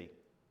in the city.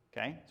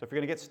 Okay? So if you're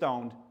going to get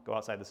stoned, go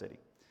outside the city.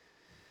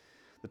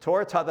 The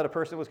Torah taught that a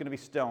person was going to be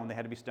stoned, they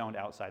had to be stoned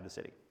outside the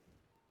city.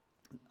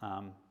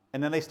 And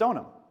then they stoned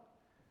him,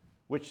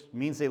 which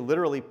means they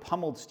literally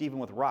pummeled Stephen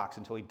with rocks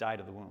until he died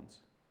of the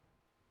wounds.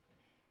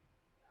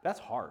 That's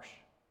harsh.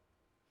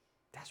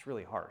 That's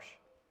really harsh.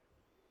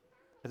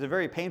 It's a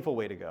very painful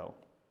way to go.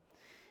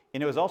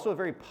 And it was also a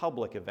very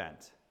public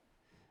event,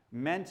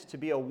 meant to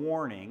be a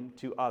warning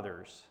to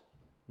others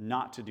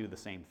not to do the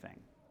same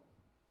thing.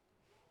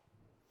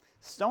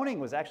 Stoning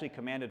was actually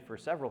commanded for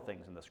several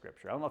things in the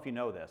scripture. I don't know if you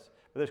know this,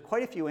 but there's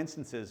quite a few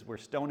instances where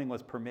stoning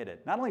was permitted.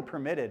 Not only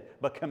permitted,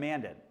 but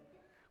commanded,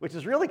 which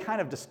is really kind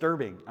of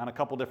disturbing on a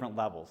couple different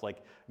levels.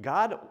 Like,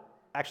 God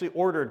actually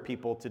ordered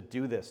people to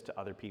do this to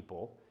other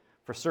people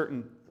for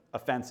certain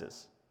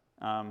offenses.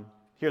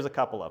 Here's a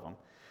couple of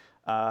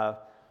them.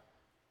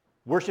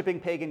 Worshiping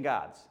pagan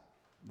gods.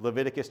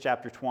 Leviticus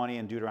chapter 20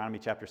 and Deuteronomy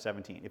chapter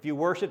 17. If you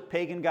worship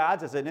pagan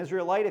gods as an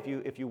Israelite,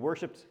 if you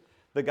worshiped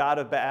the god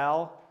of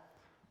Baal,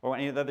 or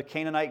any of the other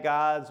Canaanite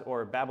gods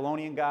or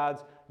Babylonian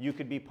gods, you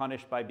could be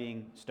punished by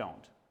being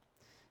stoned.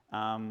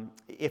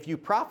 If you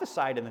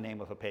prophesied in the name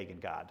of a pagan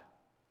god,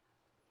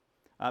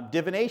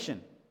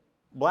 divination,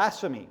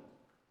 blasphemy,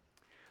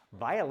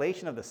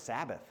 violation of the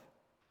Sabbath,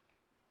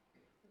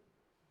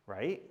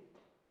 right?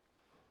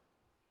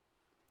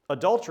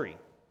 Adultery.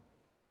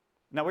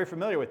 Now, we're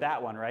familiar with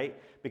that one, right?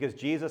 Because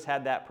Jesus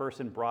had that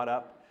person brought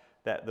up,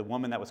 that the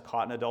woman that was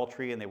caught in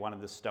adultery, and they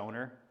wanted to stone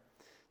her.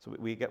 So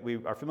we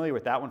are familiar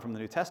with that one from the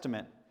New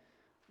Testament.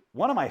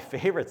 One of my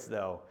favorites,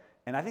 though,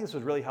 and I think this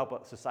would really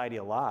help society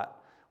a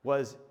lot,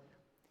 was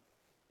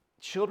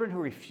children who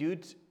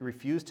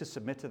refused to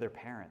submit to their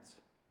parents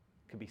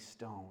could be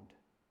stoned.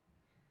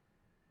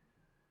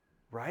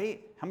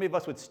 right? How many of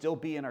us would still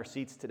be in our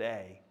seats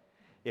today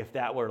if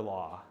that were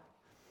law?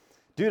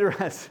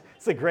 Deuteronomy,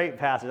 it's a great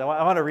passage. I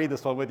want to read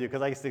this one with you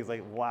because I just think it's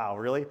like, wow,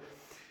 really?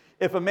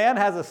 If a man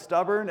has a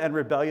stubborn and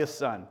rebellious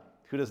son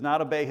who does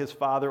not obey his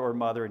father or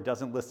mother and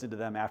doesn't listen to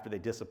them after they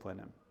discipline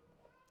him,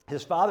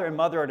 his father and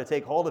mother are to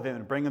take hold of him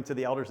and bring him to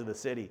the elders of the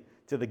city,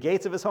 to the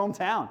gates of his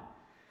hometown.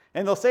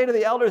 And they'll say to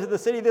the elders of the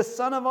city, this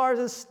son of ours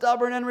is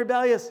stubborn and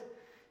rebellious.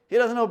 He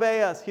doesn't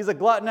obey us. He's a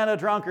glutton and a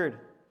drunkard.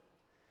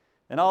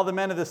 And all the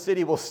men of the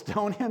city will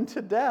stone him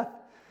to death.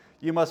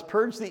 You must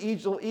purge the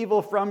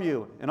evil from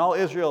you, and all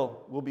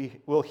Israel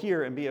will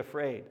hear and be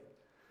afraid.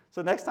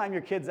 So next time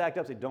your kids act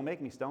up, say, don't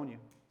make me stone you.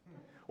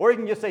 Or you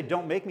can just say,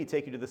 don't make me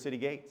take you to the city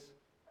gates.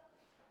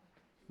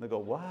 And they'll go,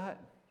 what?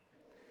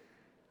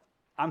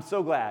 I'm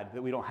so glad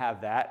that we don't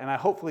have that, and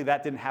hopefully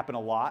that didn't happen a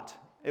lot.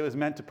 It was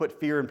meant to put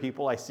fear in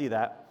people. I see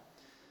that.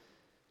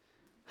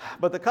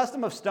 But the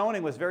custom of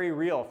stoning was very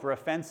real for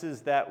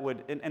offenses that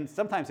would, and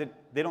sometimes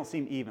they don't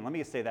seem even. Let me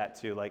just say that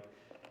too. Like,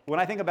 when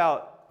I think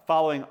about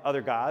following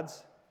other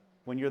gods,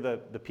 when you're the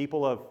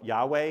people of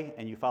Yahweh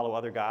and you follow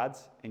other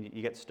gods and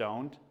you get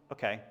stoned,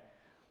 okay.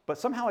 But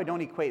somehow I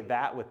don't equate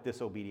that with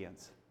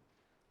disobedience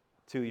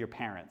to your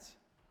parents.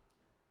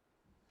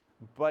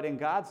 But in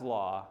God's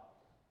law,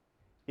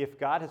 if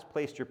God has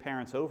placed your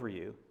parents over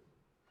you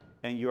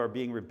and you are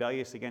being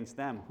rebellious against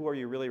them, who are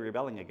you really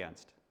rebelling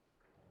against?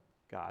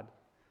 God.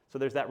 So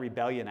there's that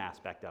rebellion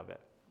aspect of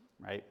it,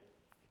 right?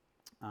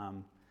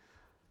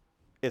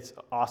 It's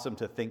awesome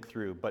to think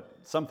through, but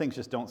some things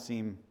just don't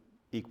seem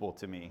equal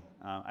to me.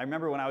 I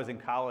remember when I was in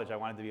college, I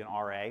wanted to be an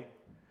RA,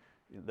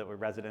 the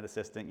resident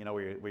assistant,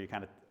 where you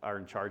kind of are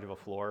in charge of a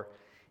floor.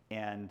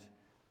 And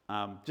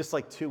just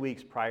like 2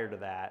 weeks prior to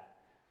that,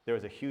 there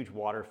was a huge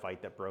water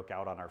fight that broke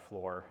out on our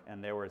floor,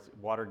 and there was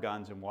water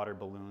guns and water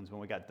balloons. When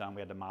we got done,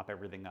 we had to mop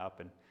everything up.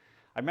 And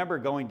I remember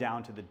going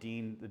down to the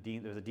dean,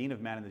 there was a dean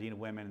of men and the dean of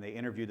women, and they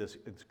interviewed this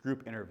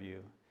group interview.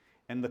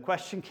 And the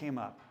question came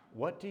up,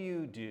 what do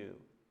you do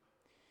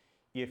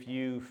if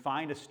you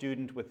find a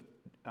student with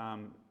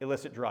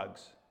illicit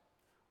drugs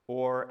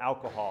or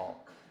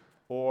alcohol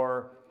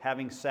or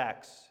having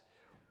sex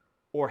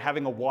or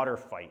having a water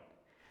fight?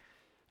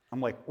 I'm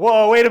like,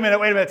 whoa, wait a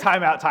minute,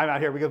 time out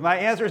here, because my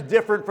answer is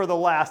different for the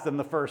last than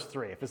the first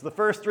three. If it's the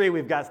first three,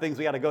 we've got things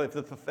we got to go. If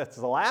it's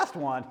the last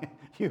one,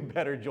 you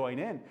better join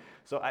in.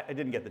 So I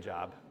didn't get the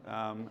job.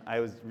 I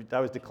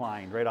was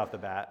declined right off the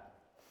bat.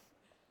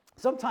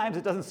 Sometimes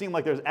it doesn't seem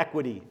like there's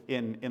equity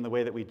in the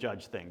way that we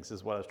judge things,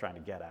 is what I was trying to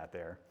get at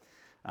there.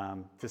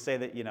 To say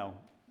that,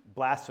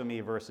 blasphemy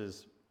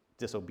versus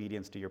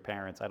disobedience to your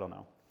parents, I don't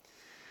know.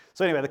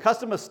 So anyway, the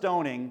custom of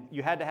stoning,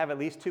 you had to have at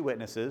least 2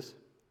 witnesses.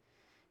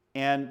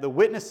 And the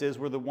witnesses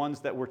were the ones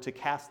that were to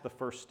cast the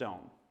first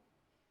stone.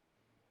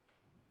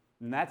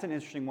 And that's an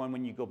interesting one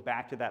when you go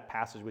back to that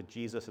passage with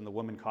Jesus and the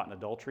woman caught in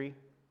adultery.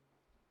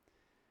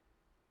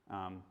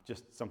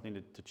 Just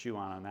something to chew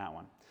on that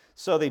one.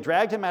 So they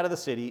dragged him out of the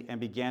city and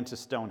began to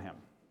stone him.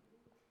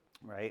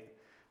 Right?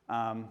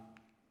 The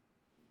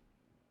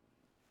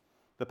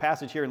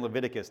passage here in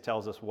Leviticus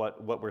tells us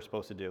what we're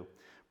supposed to do.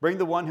 Bring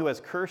the one who has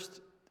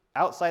cursed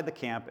outside the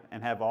camp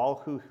and have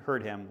all who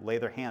heard him lay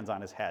their hands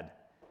on his head.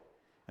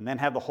 And then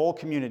have the whole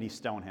community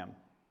stone him.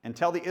 And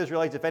tell the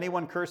Israelites, if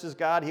anyone curses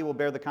God, he will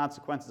bear the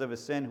consequences of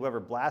his sin. Whoever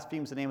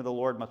blasphemes the name of the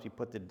Lord must be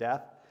put to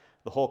death.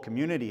 The whole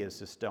community is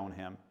to stone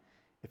him.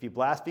 If he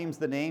blasphemes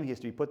the name, he is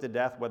to be put to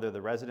death, whether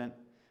the resident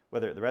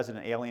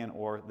alien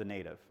or the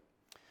native.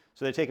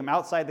 So they take him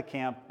outside the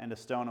camp and to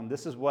stone him.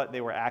 This is what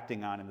they were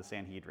acting on in the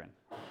Sanhedrin.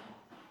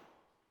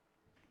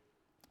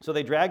 So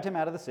they dragged him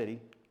out of the city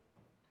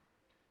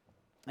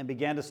and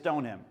began to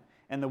stone him.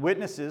 And the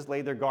witnesses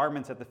laid their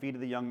garments at the feet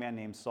of the young man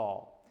named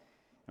Saul.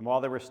 And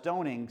while they were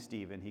stoning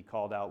Stephen, he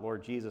called out,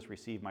 Lord Jesus,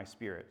 receive my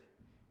spirit.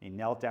 He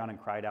knelt down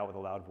and cried out with a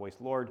loud voice,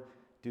 Lord,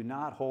 do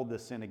not hold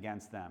this sin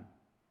against them.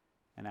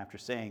 And after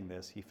saying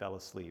this, he fell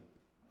asleep.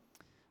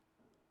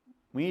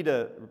 We need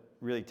to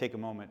really take a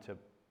moment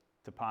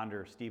to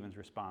ponder Stephen's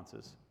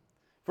responses.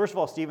 First of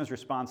all, Stephen's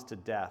response to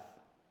death.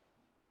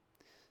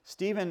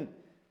 Stephen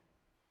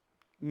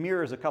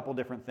mirrors a couple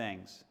different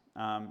things.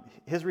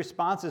 His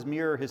responses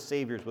mirror his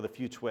Savior's with a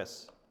few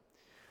twists.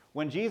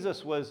 When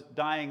Jesus was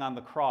dying on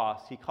the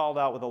cross, he called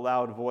out with a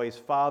loud voice,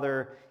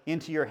 Father,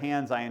 into your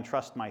hands I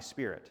entrust my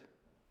spirit.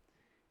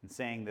 In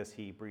saying this,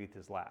 he breathed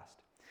his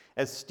last.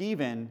 As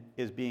Stephen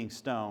is being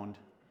stoned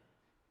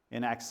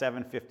in Acts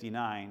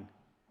 7:59,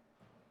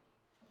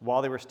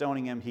 while they were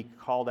stoning him, he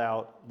called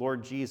out,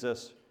 Lord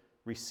Jesus,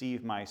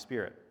 receive my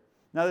spirit.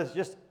 Now, there's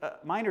just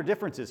minor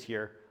differences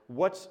here.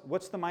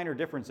 What's the minor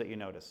difference that you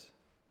notice?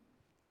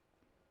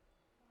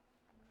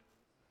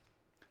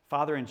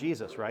 Father and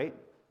Jesus, right?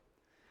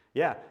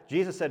 Yeah,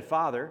 Jesus said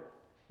Father,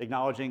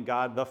 acknowledging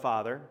God the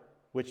Father,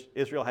 which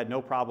Israel had no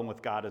problem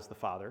with God as the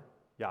Father,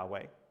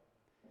 Yahweh.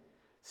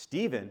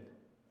 Stephen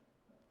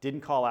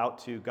didn't call out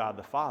to God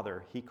the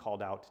Father, he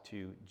called out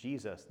to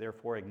Jesus,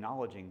 therefore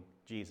acknowledging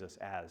Jesus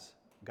as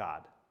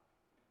God.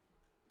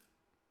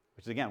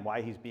 Which is, again,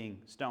 why he's being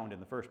stoned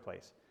in the first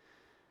place.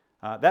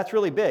 That's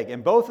really big,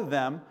 and both of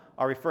them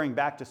are referring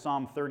back to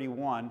Psalm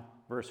 31,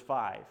 verse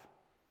 5.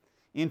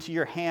 Into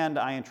your hand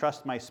I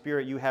entrust my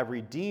spirit. You have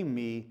redeemed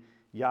me,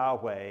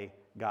 Yahweh,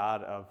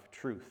 God of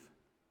truth.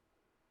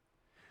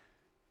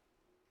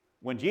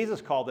 When Jesus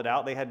called it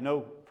out, they had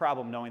no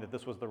problem knowing that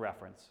this was the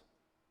reference.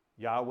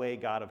 Yahweh,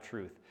 God of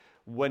truth.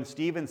 When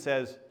Stephen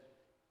says,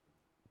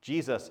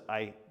 Jesus,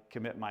 I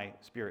commit my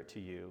spirit to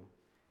you,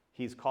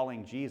 he's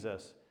calling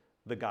Jesus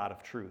the God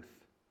of truth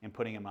and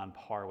putting him on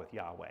par with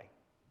Yahweh,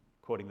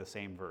 quoting the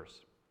same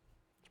verse.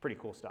 It's pretty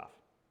cool stuff.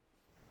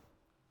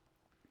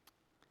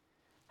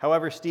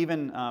 However,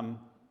 Stephen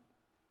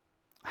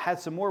had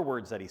some more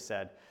words that he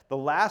said. The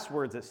last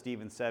words that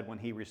Stephen said when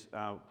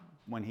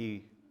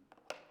he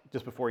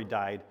just before he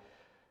died,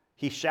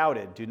 he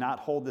shouted, "Do not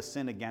hold the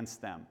sin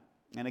against them."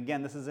 And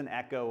again, this is an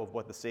echo of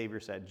what the Savior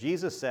said.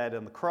 Jesus said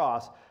on the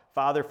cross,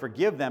 "Father,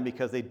 forgive them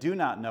because they do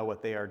not know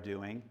what they are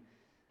doing."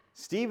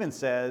 Stephen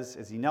says,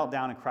 as he knelt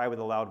down and cried with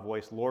a loud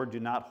voice, "Lord,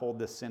 do not hold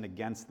this sin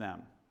against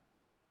them."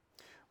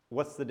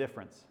 What's the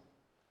difference?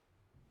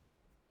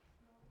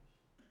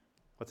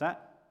 What's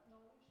that?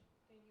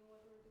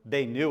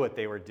 They knew what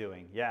they were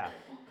doing, yeah.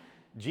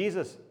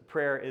 Jesus'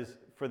 prayer is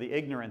for the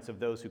ignorance of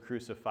those who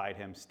crucified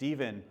him.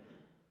 Stephen,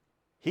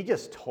 he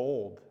just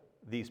told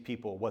these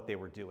people what they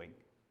were doing.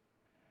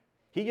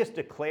 He just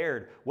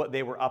declared what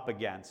they were up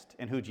against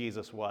and who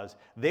Jesus was.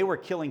 They were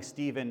killing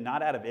Stephen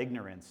not out of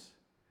ignorance,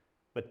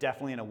 but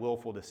definitely in a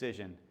willful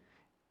decision.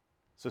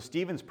 So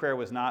Stephen's prayer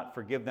was not,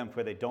 "Forgive them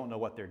for they don't know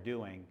what they're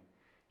doing."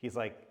 He's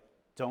like,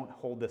 "Don't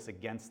hold this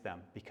against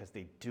them because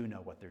they do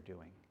know what they're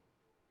doing."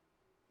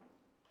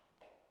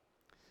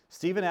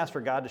 Stephen asked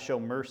for God to show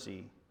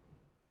mercy,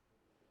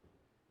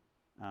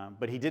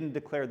 but he didn't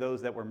declare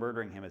those that were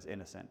murdering him as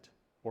innocent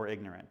or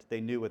ignorant.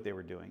 They knew what they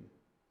were doing.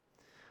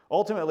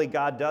 Ultimately,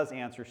 God does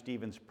answer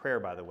Stephen's prayer,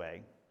 by the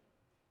way.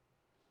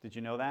 Did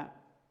you know that?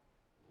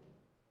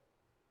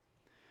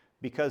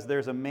 Because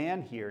there's a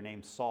man here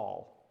named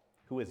Saul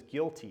who is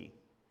guilty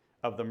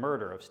of the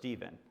murder of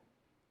Stephen,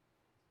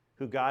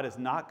 who God is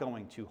not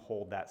going to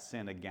hold that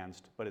sin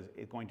against, but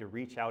is going to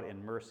reach out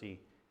in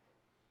mercy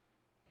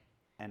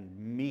and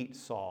meet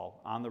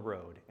Saul on the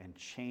road and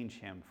change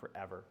him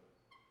forever.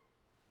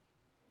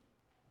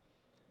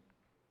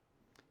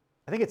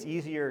 I think it's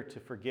easier to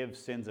forgive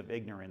sins of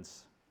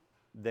ignorance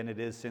than it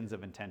is sins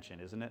of intention,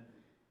 isn't it?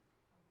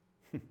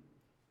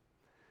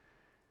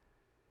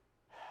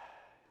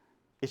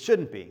 It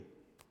shouldn't be.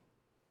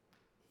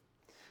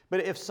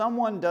 But if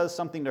someone does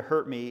something to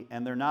hurt me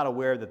and they're not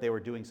aware that they were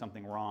doing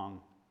something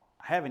wrong,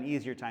 I have an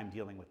easier time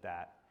dealing with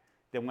that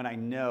than when I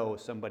know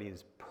somebody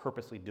is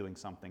purposely doing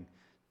something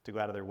to go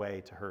out of their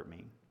way to hurt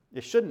me.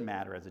 It shouldn't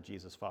matter as a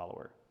Jesus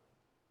follower.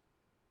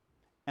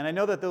 And I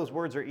know that those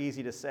words are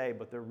easy to say,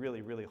 but they're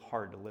really, really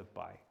hard to live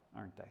by,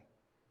 aren't they?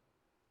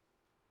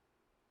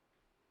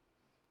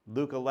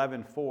 Luke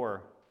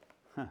 11:4.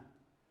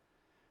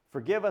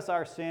 Forgive us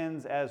our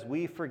sins as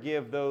we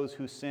forgive those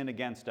who sin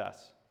against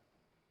us,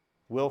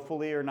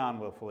 willfully or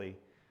non-willfully.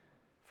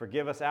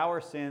 Forgive us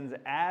our sins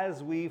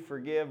as we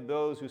forgive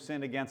those who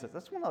sin against us.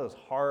 That's one of those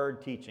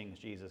hard teachings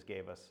Jesus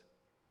gave us.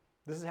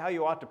 This is how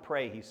you ought to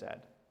pray, he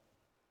said.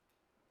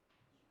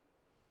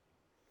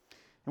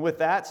 And with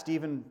that,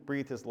 Stephen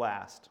breathed his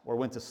last, or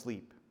went to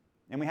sleep.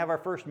 And we have our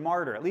first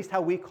martyr, at least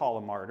how we call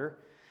a martyr.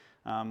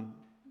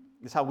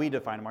 This is how we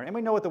define a martyr.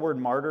 Anybody know what the word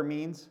martyr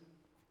means?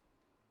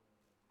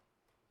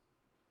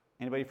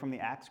 Anybody from the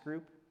Acts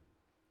group?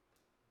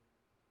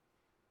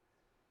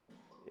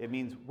 It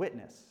means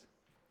witness.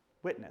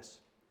 Witness.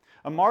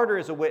 A martyr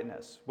is a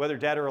witness, whether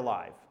dead or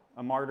alive.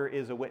 A martyr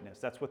is a witness.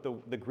 That's what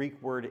the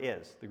Greek word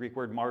is. The Greek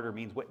word martyr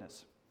means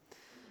witness.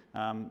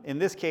 In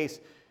this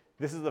case,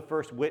 this is the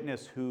first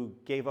witness who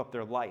gave up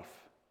their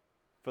life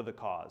for the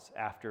cause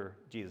after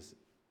Jesus'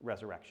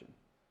 resurrection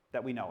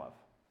that we know of.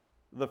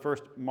 The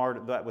first martyr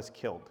that was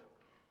killed.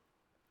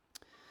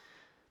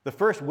 The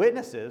first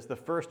witnesses, the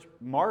first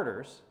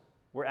martyrs,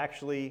 were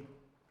actually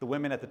the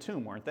women at the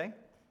tomb, weren't they?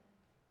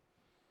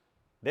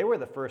 They were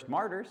the first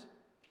martyrs,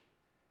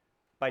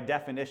 by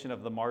definition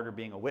of the martyr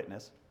being a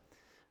witness.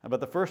 But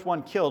the first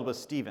one killed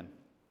was Stephen.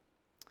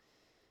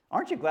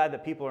 Aren't you glad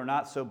that people are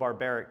not so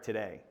barbaric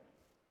today?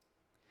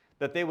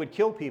 That they would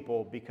kill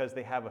people because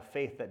they have a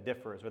faith that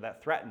differs or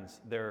that threatens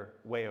their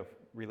way of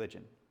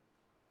religion.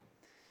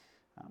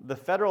 The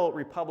Federal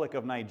Republic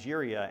of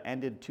Nigeria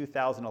ended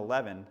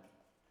 2011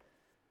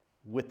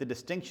 with the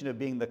distinction of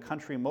being the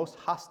country most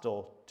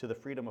hostile to the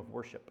freedom of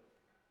worship.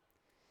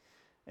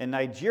 And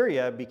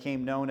Nigeria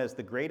became known as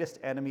the greatest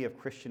enemy of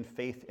Christian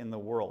faith in the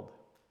world.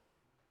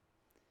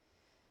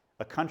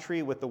 A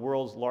country with the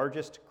world's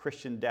largest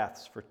Christian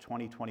deaths for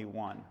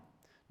 2021.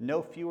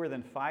 No fewer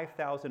than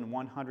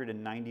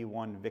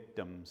 5,191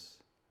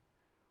 victims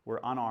were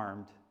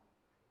unarmed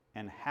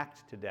and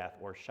hacked to death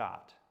or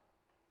shot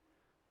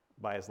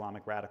by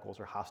Islamic radicals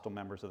or hostile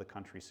members of the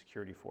country's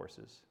security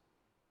forces.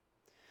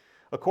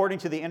 According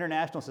to the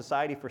International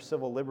Society for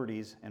Civil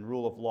Liberties and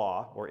Rule of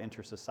Law, or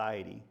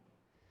Intersociety,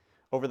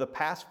 over the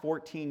past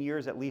 14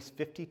 years, at least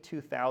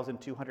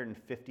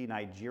 52,250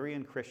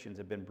 Nigerian Christians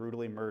have been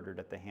brutally murdered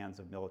at the hands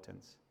of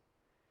militants.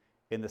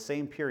 In the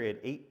same period,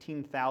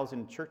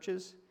 18,000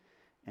 churches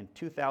and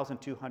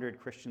 2,200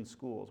 Christian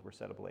schools were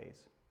set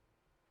ablaze.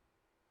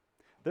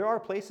 There are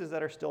places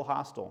that are still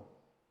hostile.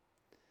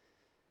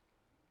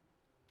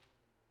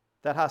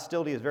 That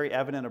hostility is very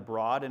evident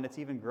abroad, and it's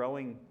even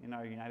growing in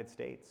our United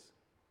States.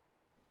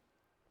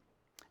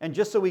 And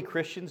just so we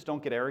Christians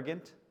don't get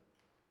arrogant,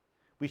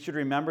 we should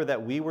remember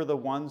that we were the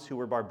ones who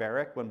were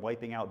barbaric when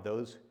wiping out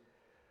those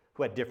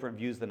who had different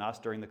views than us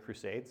during the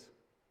Crusades.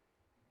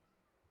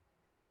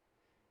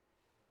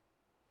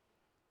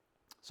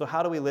 So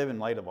how do we live in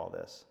light of all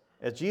this?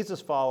 As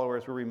Jesus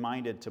followers, we're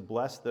reminded to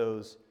bless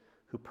those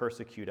who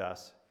persecute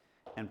us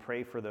and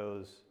pray for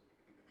those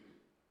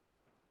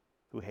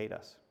who hate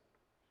us.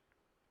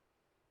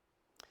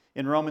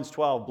 In Romans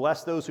 12,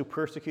 bless those who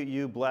persecute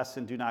you, bless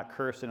and do not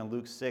curse. And in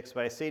Luke 6,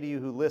 but I say to you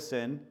who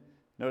listen,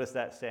 notice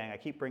that saying, I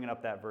keep bringing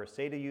up that verse,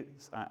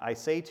 I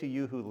say to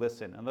you who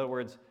listen. In other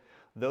words,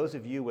 those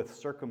of you with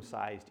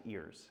circumcised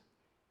ears,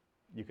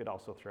 you could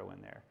also throw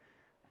in there.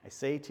 I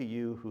say to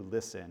you who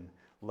listen,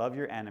 love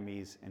your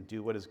enemies and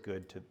do what is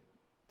good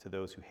to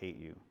those who hate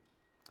you.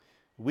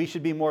 We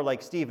should be more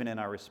like Stephen in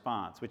our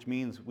response, which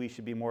means we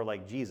should be more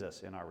like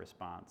Jesus in our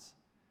response.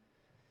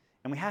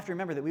 And we have to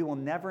remember that we will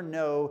never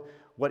know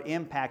what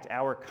impact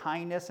our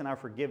kindness and our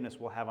forgiveness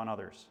will have on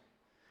others.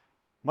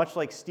 Much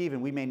like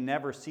Stephen, we may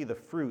never see the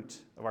fruit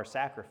of our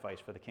sacrifice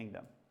for the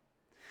kingdom.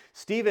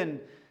 Stephen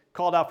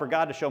called out for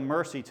God to show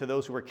mercy to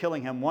those who were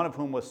killing him, one of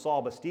whom was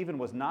Saul, but Stephen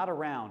was not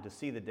around to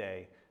see the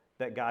day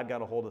that God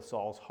got a hold of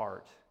Saul's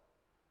heart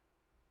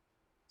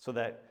so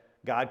that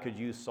God could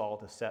use Saul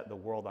to set the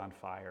world on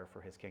fire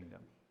for his kingdom.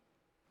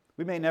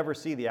 We may never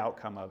see the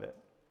outcome of it,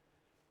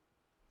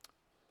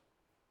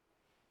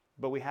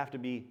 but we have to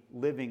be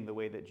living the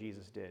way that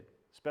Jesus did,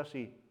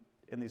 especially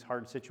in these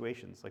hard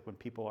situations, like when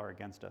people are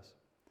against us.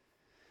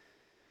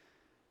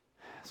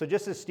 So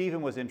just as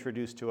Stephen was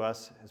introduced to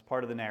us as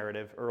part of the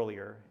narrative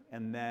earlier,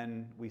 and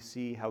then we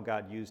see how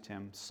God used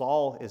him,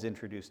 Saul is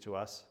introduced to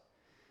us,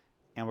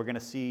 and we're going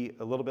to see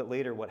a little bit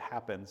later what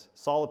happens.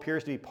 Saul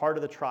appears to be part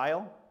of the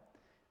trial,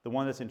 the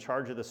one that's in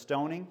charge of the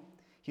stoning.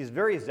 He's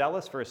very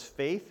zealous for his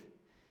faith.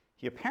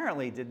 He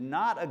apparently did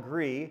not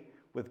agree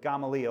with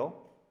Gamaliel,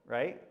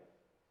 right?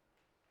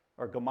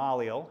 Or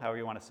Gamaliel, however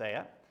you want to say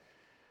it.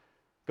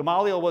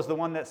 Gamaliel was the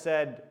one that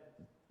said,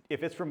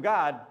 if it's from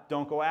God,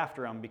 don't go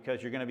after him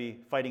because you're going to be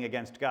fighting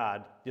against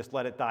God. Just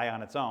let it die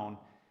on its own.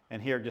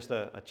 And here, just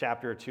a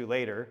chapter or two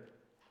later,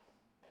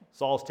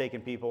 Saul's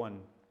taking people and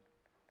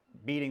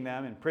beating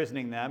them,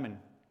 imprisoning them, and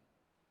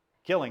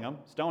killing them,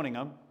 stoning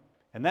them,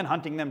 and then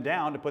hunting them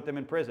down to put them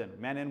in prison,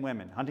 men and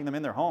women, hunting them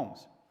in their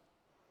homes.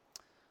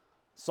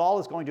 Saul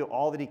is going to do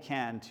all that he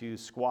can to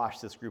squash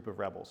this group of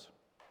rebels.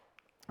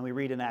 And we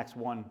read in Acts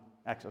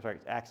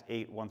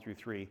 8, 1 through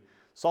 3,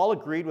 Saul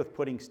agreed with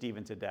putting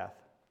Stephen to death.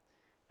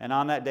 And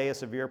on that day, a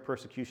severe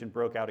persecution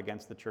broke out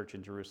against the church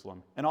in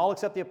Jerusalem. And all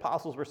except the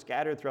apostles were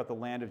scattered throughout the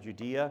land of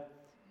Judea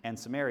and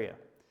Samaria.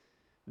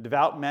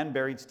 Devout men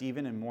buried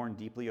Stephen and mourned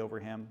deeply over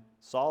him.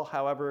 Saul,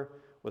 however,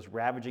 was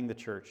ravaging the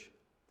church.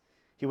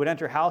 He would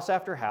enter house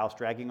after house,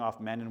 dragging off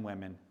men and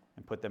women,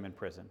 and put them in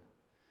prison.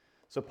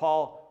 So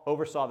Paul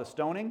oversaw the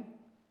stoning.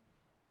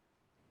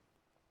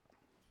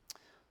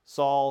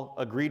 Saul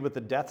agreed with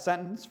the death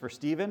sentence for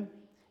Stephen,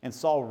 and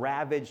Saul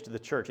ravaged the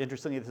church.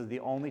 Interestingly, this is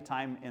the only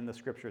time in the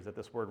scriptures that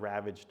this word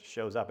ravaged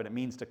shows up, and it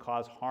means to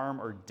cause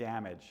harm or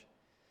damage.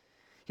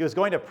 He was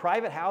going to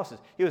private houses.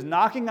 He was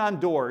knocking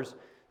on doors.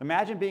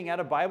 Imagine being at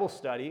a Bible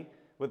study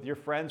with your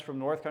friends from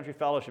North Country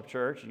Fellowship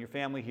Church and your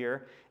family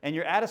here, and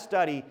you're at a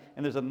study,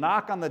 and there's a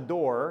knock on the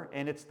door,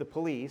 and it's the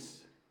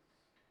police,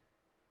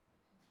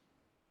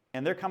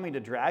 and they're coming to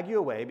drag you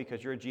away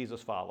because you're a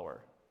Jesus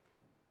follower.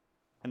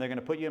 And they're going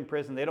to put you in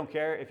prison. They don't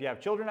care if you have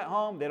children at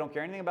home. They don't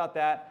care anything about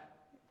that.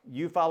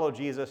 You follow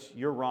Jesus,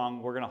 you're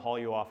wrong. We're going to haul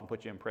you off and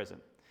put you in prison.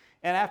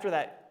 And after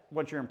that,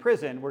 once you're in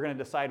prison, we're going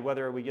to decide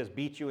whether we just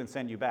beat you and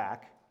send you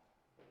back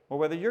or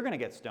whether you're going to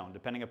get stoned,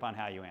 depending upon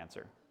how you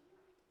answer.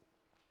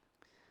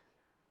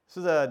 This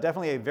is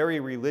definitely a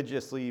very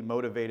religiously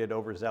motivated,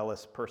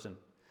 overzealous person.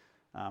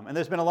 And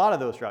there's been a lot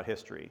of those throughout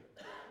history.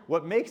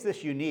 What makes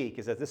this unique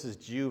is that this is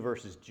Jew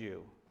versus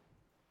Jew.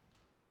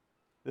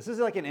 This is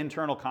like an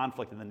internal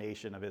conflict in the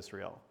nation of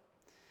Israel.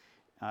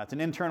 It's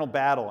an internal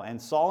battle,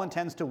 and Saul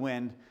intends to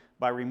win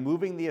by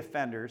removing the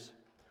offenders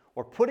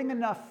or putting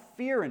enough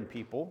fear in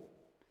people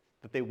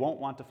that they won't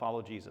want to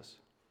follow Jesus.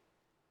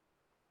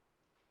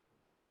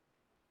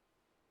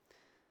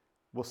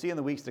 We'll see in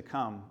the weeks to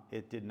come,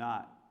 it did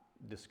not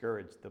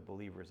discourage the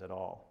believers at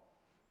all.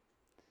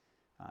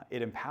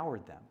 It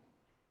empowered them.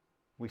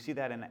 We see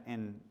that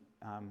in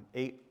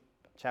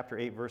chapter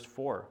 8, verse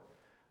 4.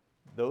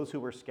 Those who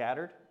were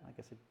scattered, I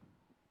guess I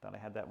thought I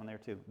had that one there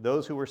too.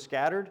 Those who were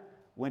scattered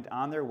went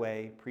on their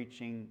way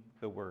preaching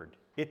the word.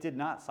 It did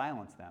not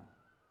silence them.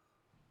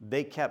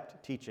 They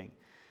kept teaching.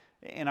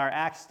 In our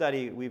Acts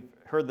study, we've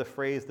heard the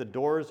phrase, the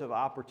doors of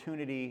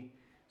opportunity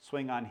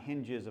swing on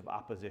hinges of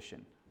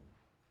opposition.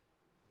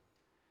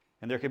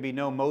 And there can be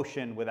no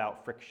motion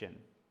without friction.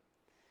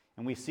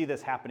 And we see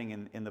this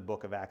happening in the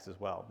book of Acts as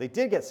well. They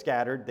did get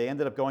scattered. They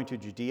ended up going to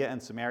Judea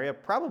and Samaria,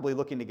 probably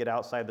looking to get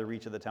outside the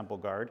reach of the temple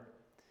guard.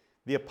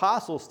 The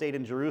apostles stayed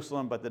in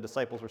Jerusalem, but the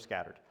disciples were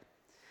scattered.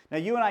 Now,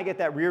 you and I get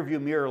that rear view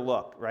mirror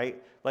look,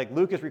 right? Like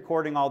Luke is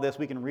recording all this.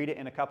 We can read it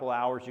in a couple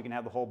hours. You can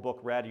have the whole book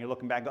read, and you're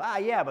looking back and go,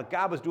 yeah, but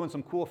God was doing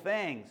some cool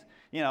things.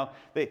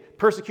 They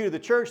persecuted the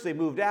church. They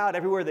moved out.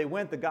 Everywhere they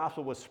went, the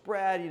gospel was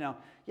spread,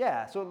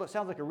 Yeah, so it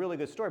sounds like a really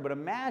good story. But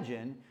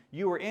imagine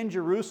you were in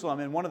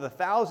Jerusalem and one of the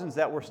thousands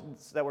that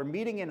were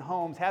meeting in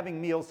homes, having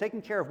meals,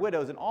 taking care of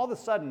widows, and all of a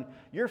sudden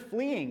you're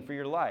fleeing for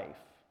your life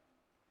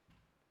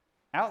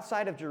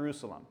outside of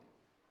Jerusalem.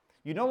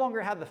 You no longer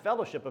have the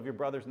fellowship of your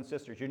brothers and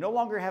sisters. You're no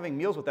longer having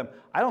meals with them.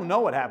 I don't know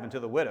what happened to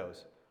the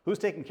widows. Who's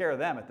taking care of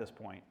them at this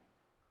point?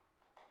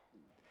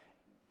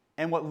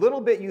 And what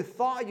little bit you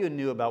thought you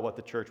knew about what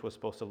the church was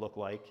supposed to look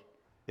like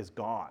is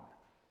gone.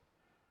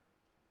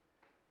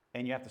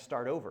 And you have to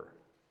start over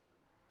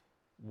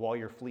while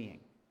you're fleeing.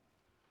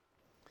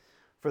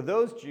 For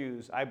those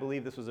Jews, I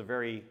believe this was a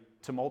very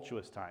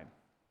tumultuous time,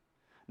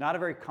 not a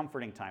very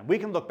comforting time. We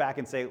can look back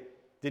and say,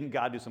 didn't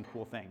God do some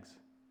cool things?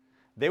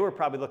 They were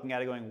probably looking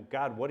at it going,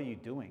 God, what are you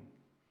doing?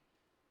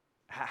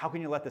 How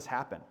can you let this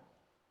happen?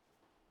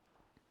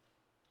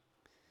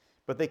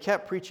 But they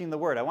kept preaching the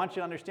word. I want you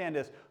to understand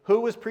this.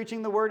 Who was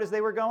preaching the word as they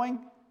were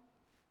going?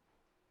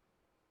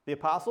 The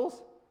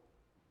apostles?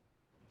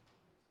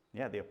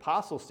 Yeah, the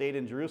apostles stayed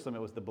in Jerusalem.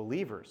 It was the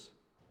believers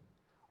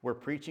were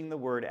preaching the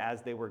word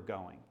as they were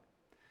going.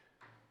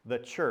 The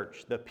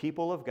church, the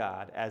people of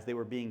God, as they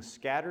were being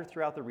scattered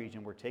throughout the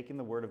region, were taking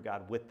the word of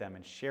God with them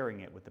and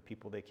sharing it with the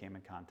people they came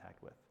in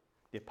contact with.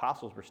 The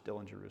apostles were still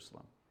in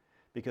Jerusalem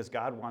because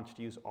God wants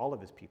to use all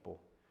of his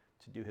people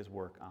to do his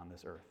work on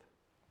this earth.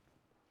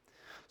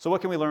 So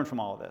what can we learn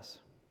from all of this?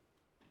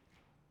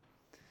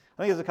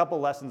 I think there's a couple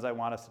lessons I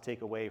want us to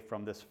take away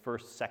from this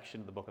first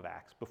section of the book of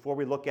Acts before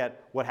we look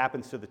at what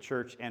happens to the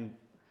church and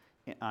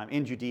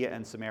in Judea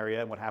and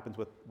Samaria and what happens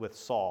with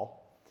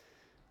Saul.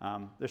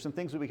 There's some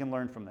things that we can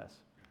learn from this.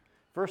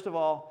 First of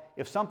all,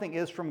 if something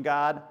is from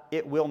God,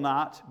 it will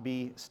not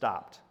be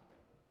stopped.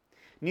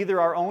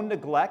 Neither our own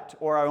neglect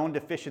or our own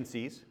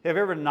deficiencies. Have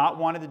you ever not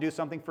wanted to do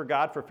something for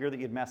God for fear that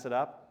you'd mess it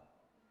up?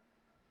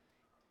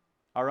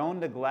 Our own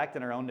neglect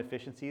and our own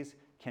deficiencies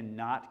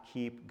cannot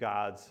keep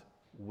God's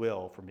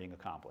will from being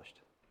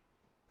accomplished.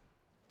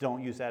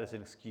 Don't use that as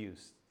an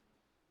excuse.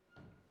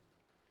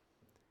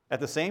 At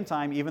the same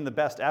time, even the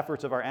best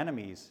efforts of our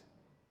enemies,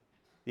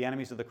 the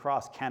enemies of the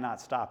cross,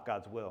 cannot stop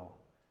God's will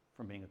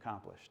from being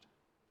accomplished.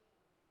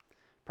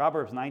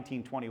 Proverbs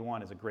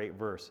 19:21 is a great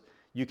verse.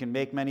 You can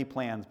make many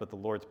plans, but the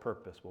Lord's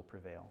purpose will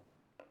prevail.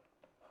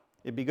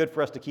 It'd be good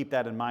for us to keep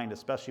that in mind,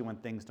 especially when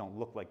things don't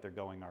look like they're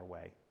going our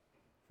way.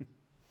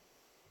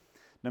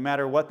 No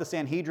matter what the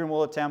Sanhedrin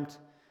will attempt,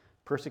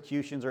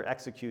 persecutions or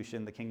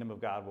execution, the kingdom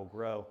of God will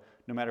grow.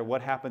 No matter what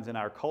happens in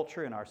our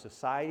culture, in our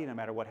society, no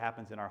matter what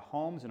happens in our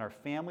homes, in our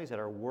families, at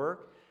our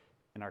work,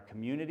 in our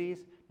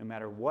communities, no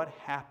matter what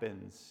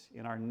happens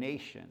in our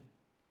nation,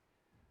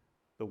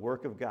 the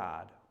work of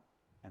God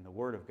and the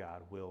word of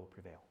God will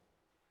prevail.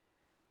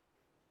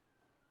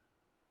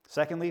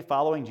 Secondly,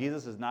 following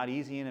Jesus is not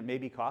easy and it may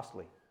be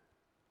costly.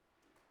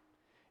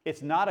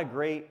 It's not a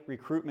great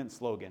recruitment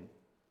slogan.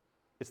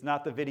 It's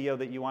not the video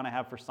that you want to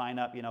have for sign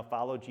up,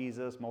 follow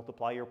Jesus,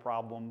 multiply your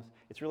problems.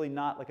 It's really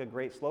not like a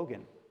great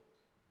slogan.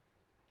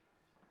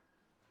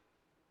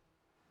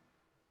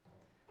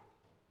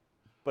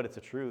 But it's a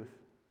truth.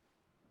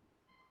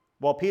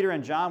 While Peter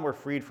and John were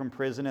freed from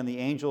prison and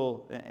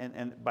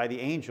by the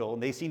angel,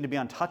 and they seemed to be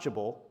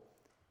untouchable,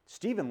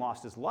 Stephen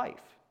lost his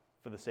life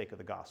for the sake of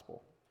the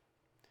gospel.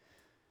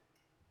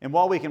 And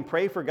while we can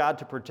pray for God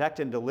to protect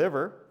and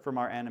deliver from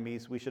our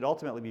enemies, we should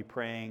ultimately be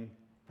praying,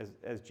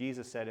 as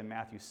Jesus said in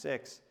Matthew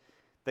 6,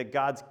 that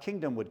God's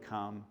kingdom would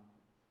come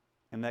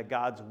and that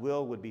God's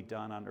will would be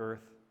done on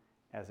earth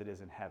as it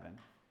is in heaven.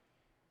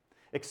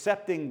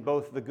 Accepting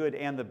both the good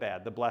and the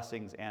bad, the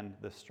blessings and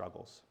the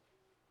struggles.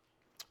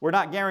 We're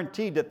not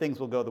guaranteed that things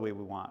will go the way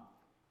we want,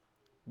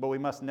 but we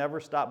must never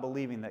stop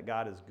believing that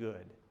God is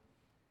good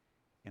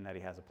and that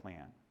he has a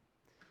plan.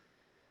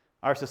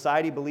 Our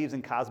society believes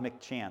in cosmic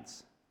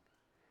chance.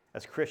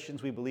 As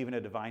Christians, we believe in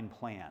a divine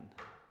plan.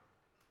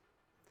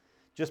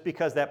 Just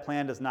because that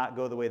plan does not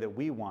go the way that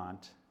we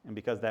want, and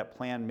because that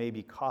plan may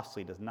be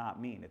costly, does not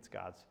mean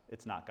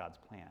it's not God's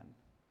plan.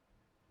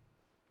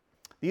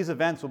 These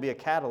events will be a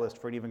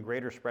catalyst for an even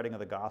greater spreading of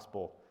the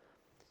gospel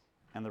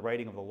and the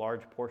writing of the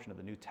large portion of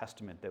the New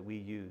Testament that we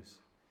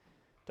use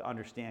to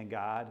understand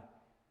God,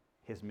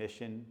 his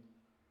mission,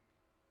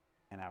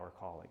 and our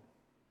calling.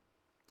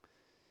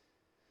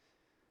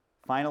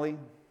 Finally,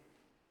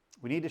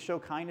 we need to show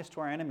kindness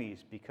to our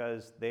enemies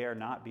because they are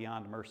not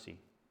beyond mercy.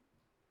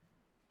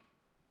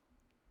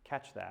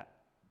 Catch that.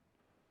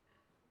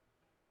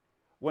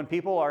 When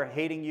people are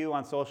hating you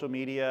on social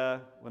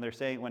media,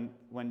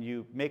 when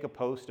you make a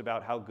post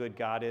about how good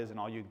God is and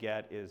all you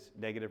get is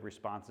negative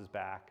responses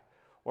back,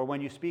 or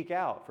when you speak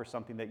out for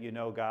something that you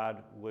know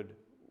God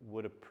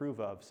would approve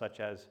of,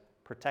 such as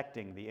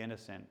protecting the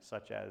innocent,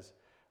 such as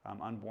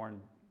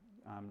unborn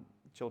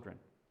children.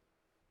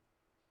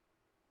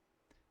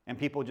 And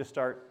people just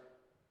start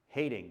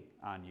hating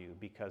on you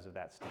because of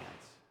that stance.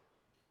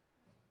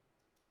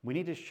 We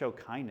need to show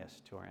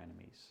kindness to our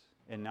enemies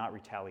and not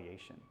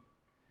retaliation.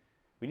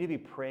 We need to be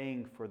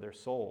praying for their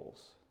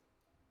souls,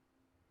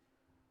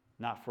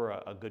 not for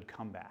a good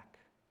comeback.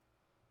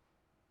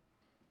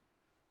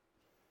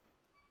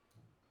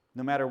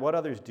 No matter what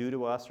others do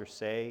to us or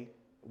say,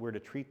 we're to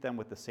treat them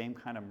with the same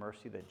kind of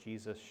mercy that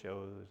Jesus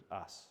shows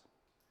us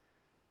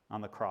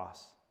on the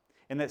cross,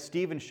 and that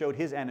Stephen showed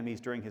his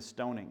enemies during his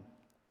stoning.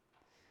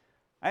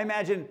 I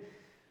imagine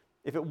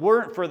if it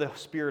weren't for the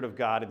Spirit of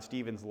God in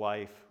Stephen's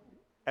life,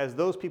 as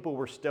those people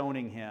were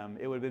stoning him,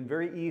 it would have been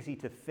very easy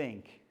to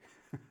think,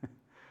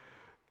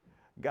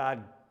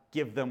 God,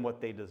 give them what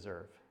they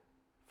deserve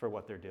for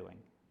what they're doing.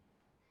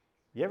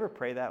 You ever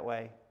pray that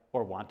way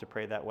or want to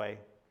pray that way?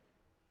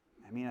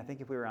 I mean, I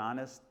think if we were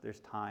honest, there's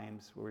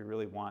times where we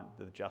really want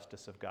the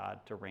justice of God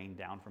to rain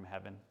down from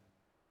heaven.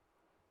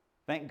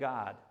 Thank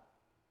God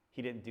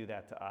he didn't do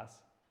that to us.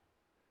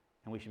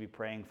 And we should be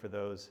praying for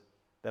those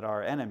that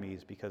are our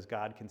enemies, because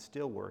God can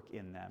still work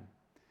in them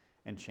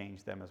and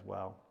change them as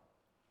well.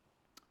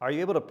 Are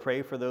you able to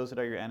pray for those that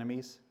are your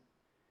enemies?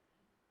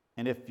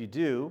 And if you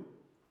do,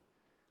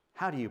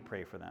 how do you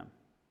pray for them?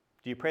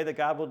 Do you pray that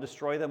God will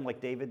destroy them like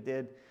David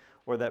did,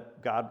 or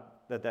that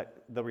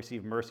they'll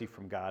receive mercy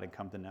from God and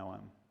come to know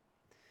him?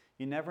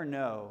 You never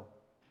know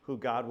who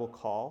God will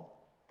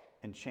call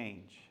and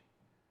change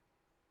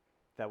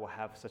that will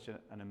have such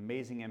an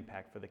amazing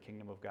impact for the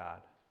kingdom of God.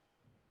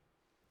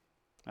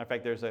 In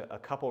fact, there's a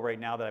couple right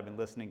now that I've been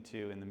listening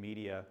to in the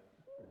media.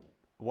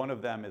 One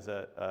of them is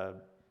a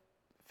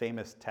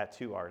famous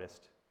tattoo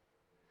artist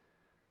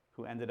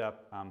who ended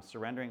up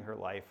surrendering her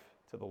life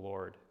to the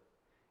Lord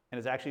and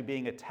is actually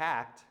being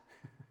attacked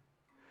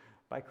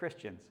by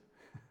Christians,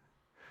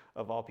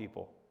 of all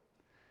people.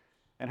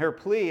 And her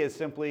plea is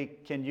simply,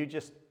 can you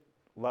just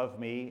love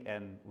me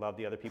and love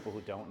the other people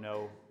who don't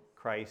know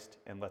Christ,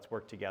 and let's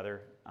work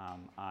together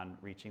on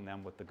reaching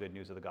them with the good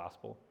news of the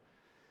gospel?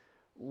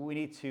 We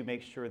need to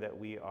make sure that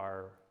we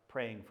are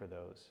praying for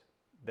those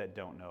that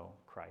don't know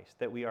Christ,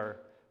 that we are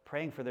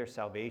praying for their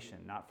salvation,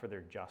 not for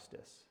their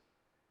justice.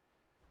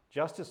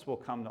 Justice will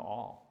come to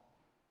all.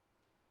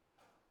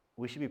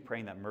 We should be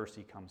praying that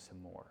mercy comes to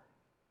more.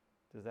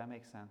 Does that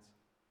make sense?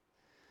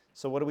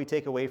 So what do we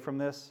take away from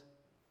this?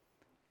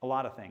 A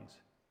lot of things.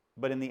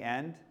 But in the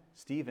end,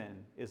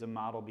 Stephen is a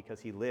model because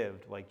he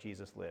lived like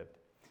Jesus lived.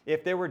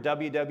 If there were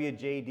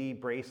WWJD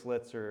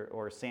bracelets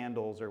or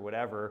sandals or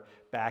whatever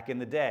back in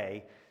the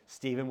day,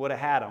 Stephen would have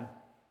had them.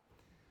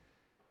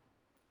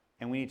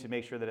 And we need to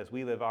make sure that as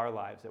we live our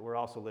lives, that we're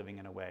also living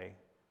in a way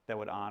that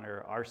would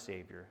honor our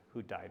Savior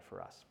who died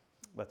for us.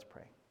 Let's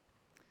pray.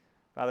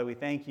 Father, we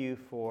thank you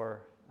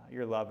for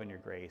your love and your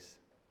grace.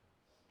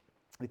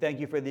 We thank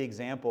you for the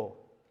example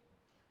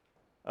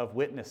of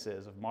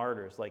witnesses, of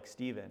martyrs like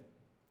Stephen,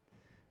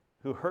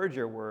 who heard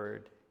your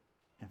word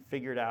and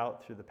figured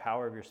out through the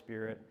power of your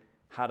Spirit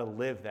how to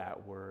live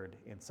that word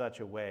in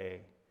such a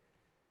way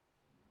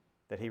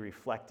that he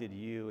reflected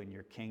you and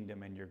your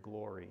kingdom and your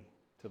glory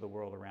to the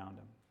world around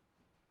him.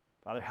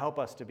 Father, help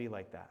us to be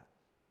like that.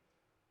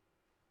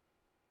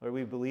 Lord,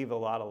 we believe a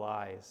lot of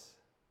lies,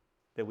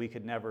 that we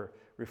could never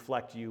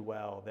reflect you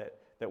well,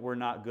 that we're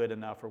not good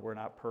enough or we're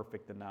not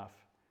perfect enough.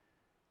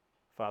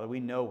 Father, we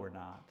know we're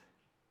not,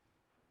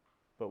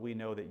 but we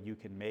know that you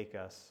can make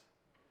us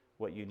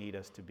what you need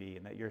us to be,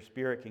 and that your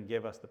Spirit can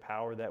give us the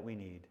power that we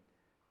need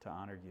to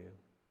honor you.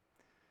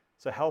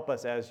 So help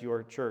us as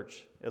your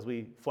church, as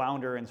we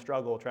flounder and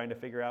struggle trying to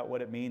figure out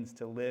what it means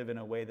to live in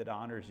a way that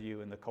honors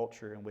you in the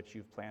culture in which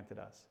you've planted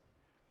us,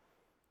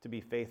 to be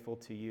faithful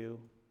to you,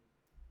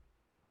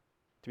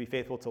 to be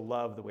faithful to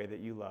love the way that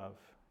you love,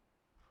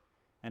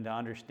 and to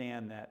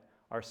understand that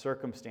our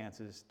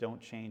circumstances don't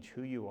change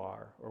who you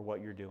are or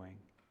what you're doing.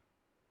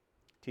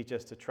 Teach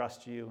us to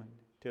trust you and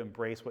to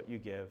embrace what you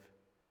give,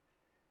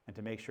 and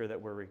to make sure that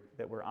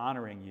we're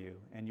honoring you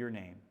and your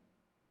name.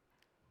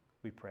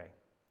 We pray.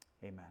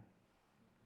 Amen.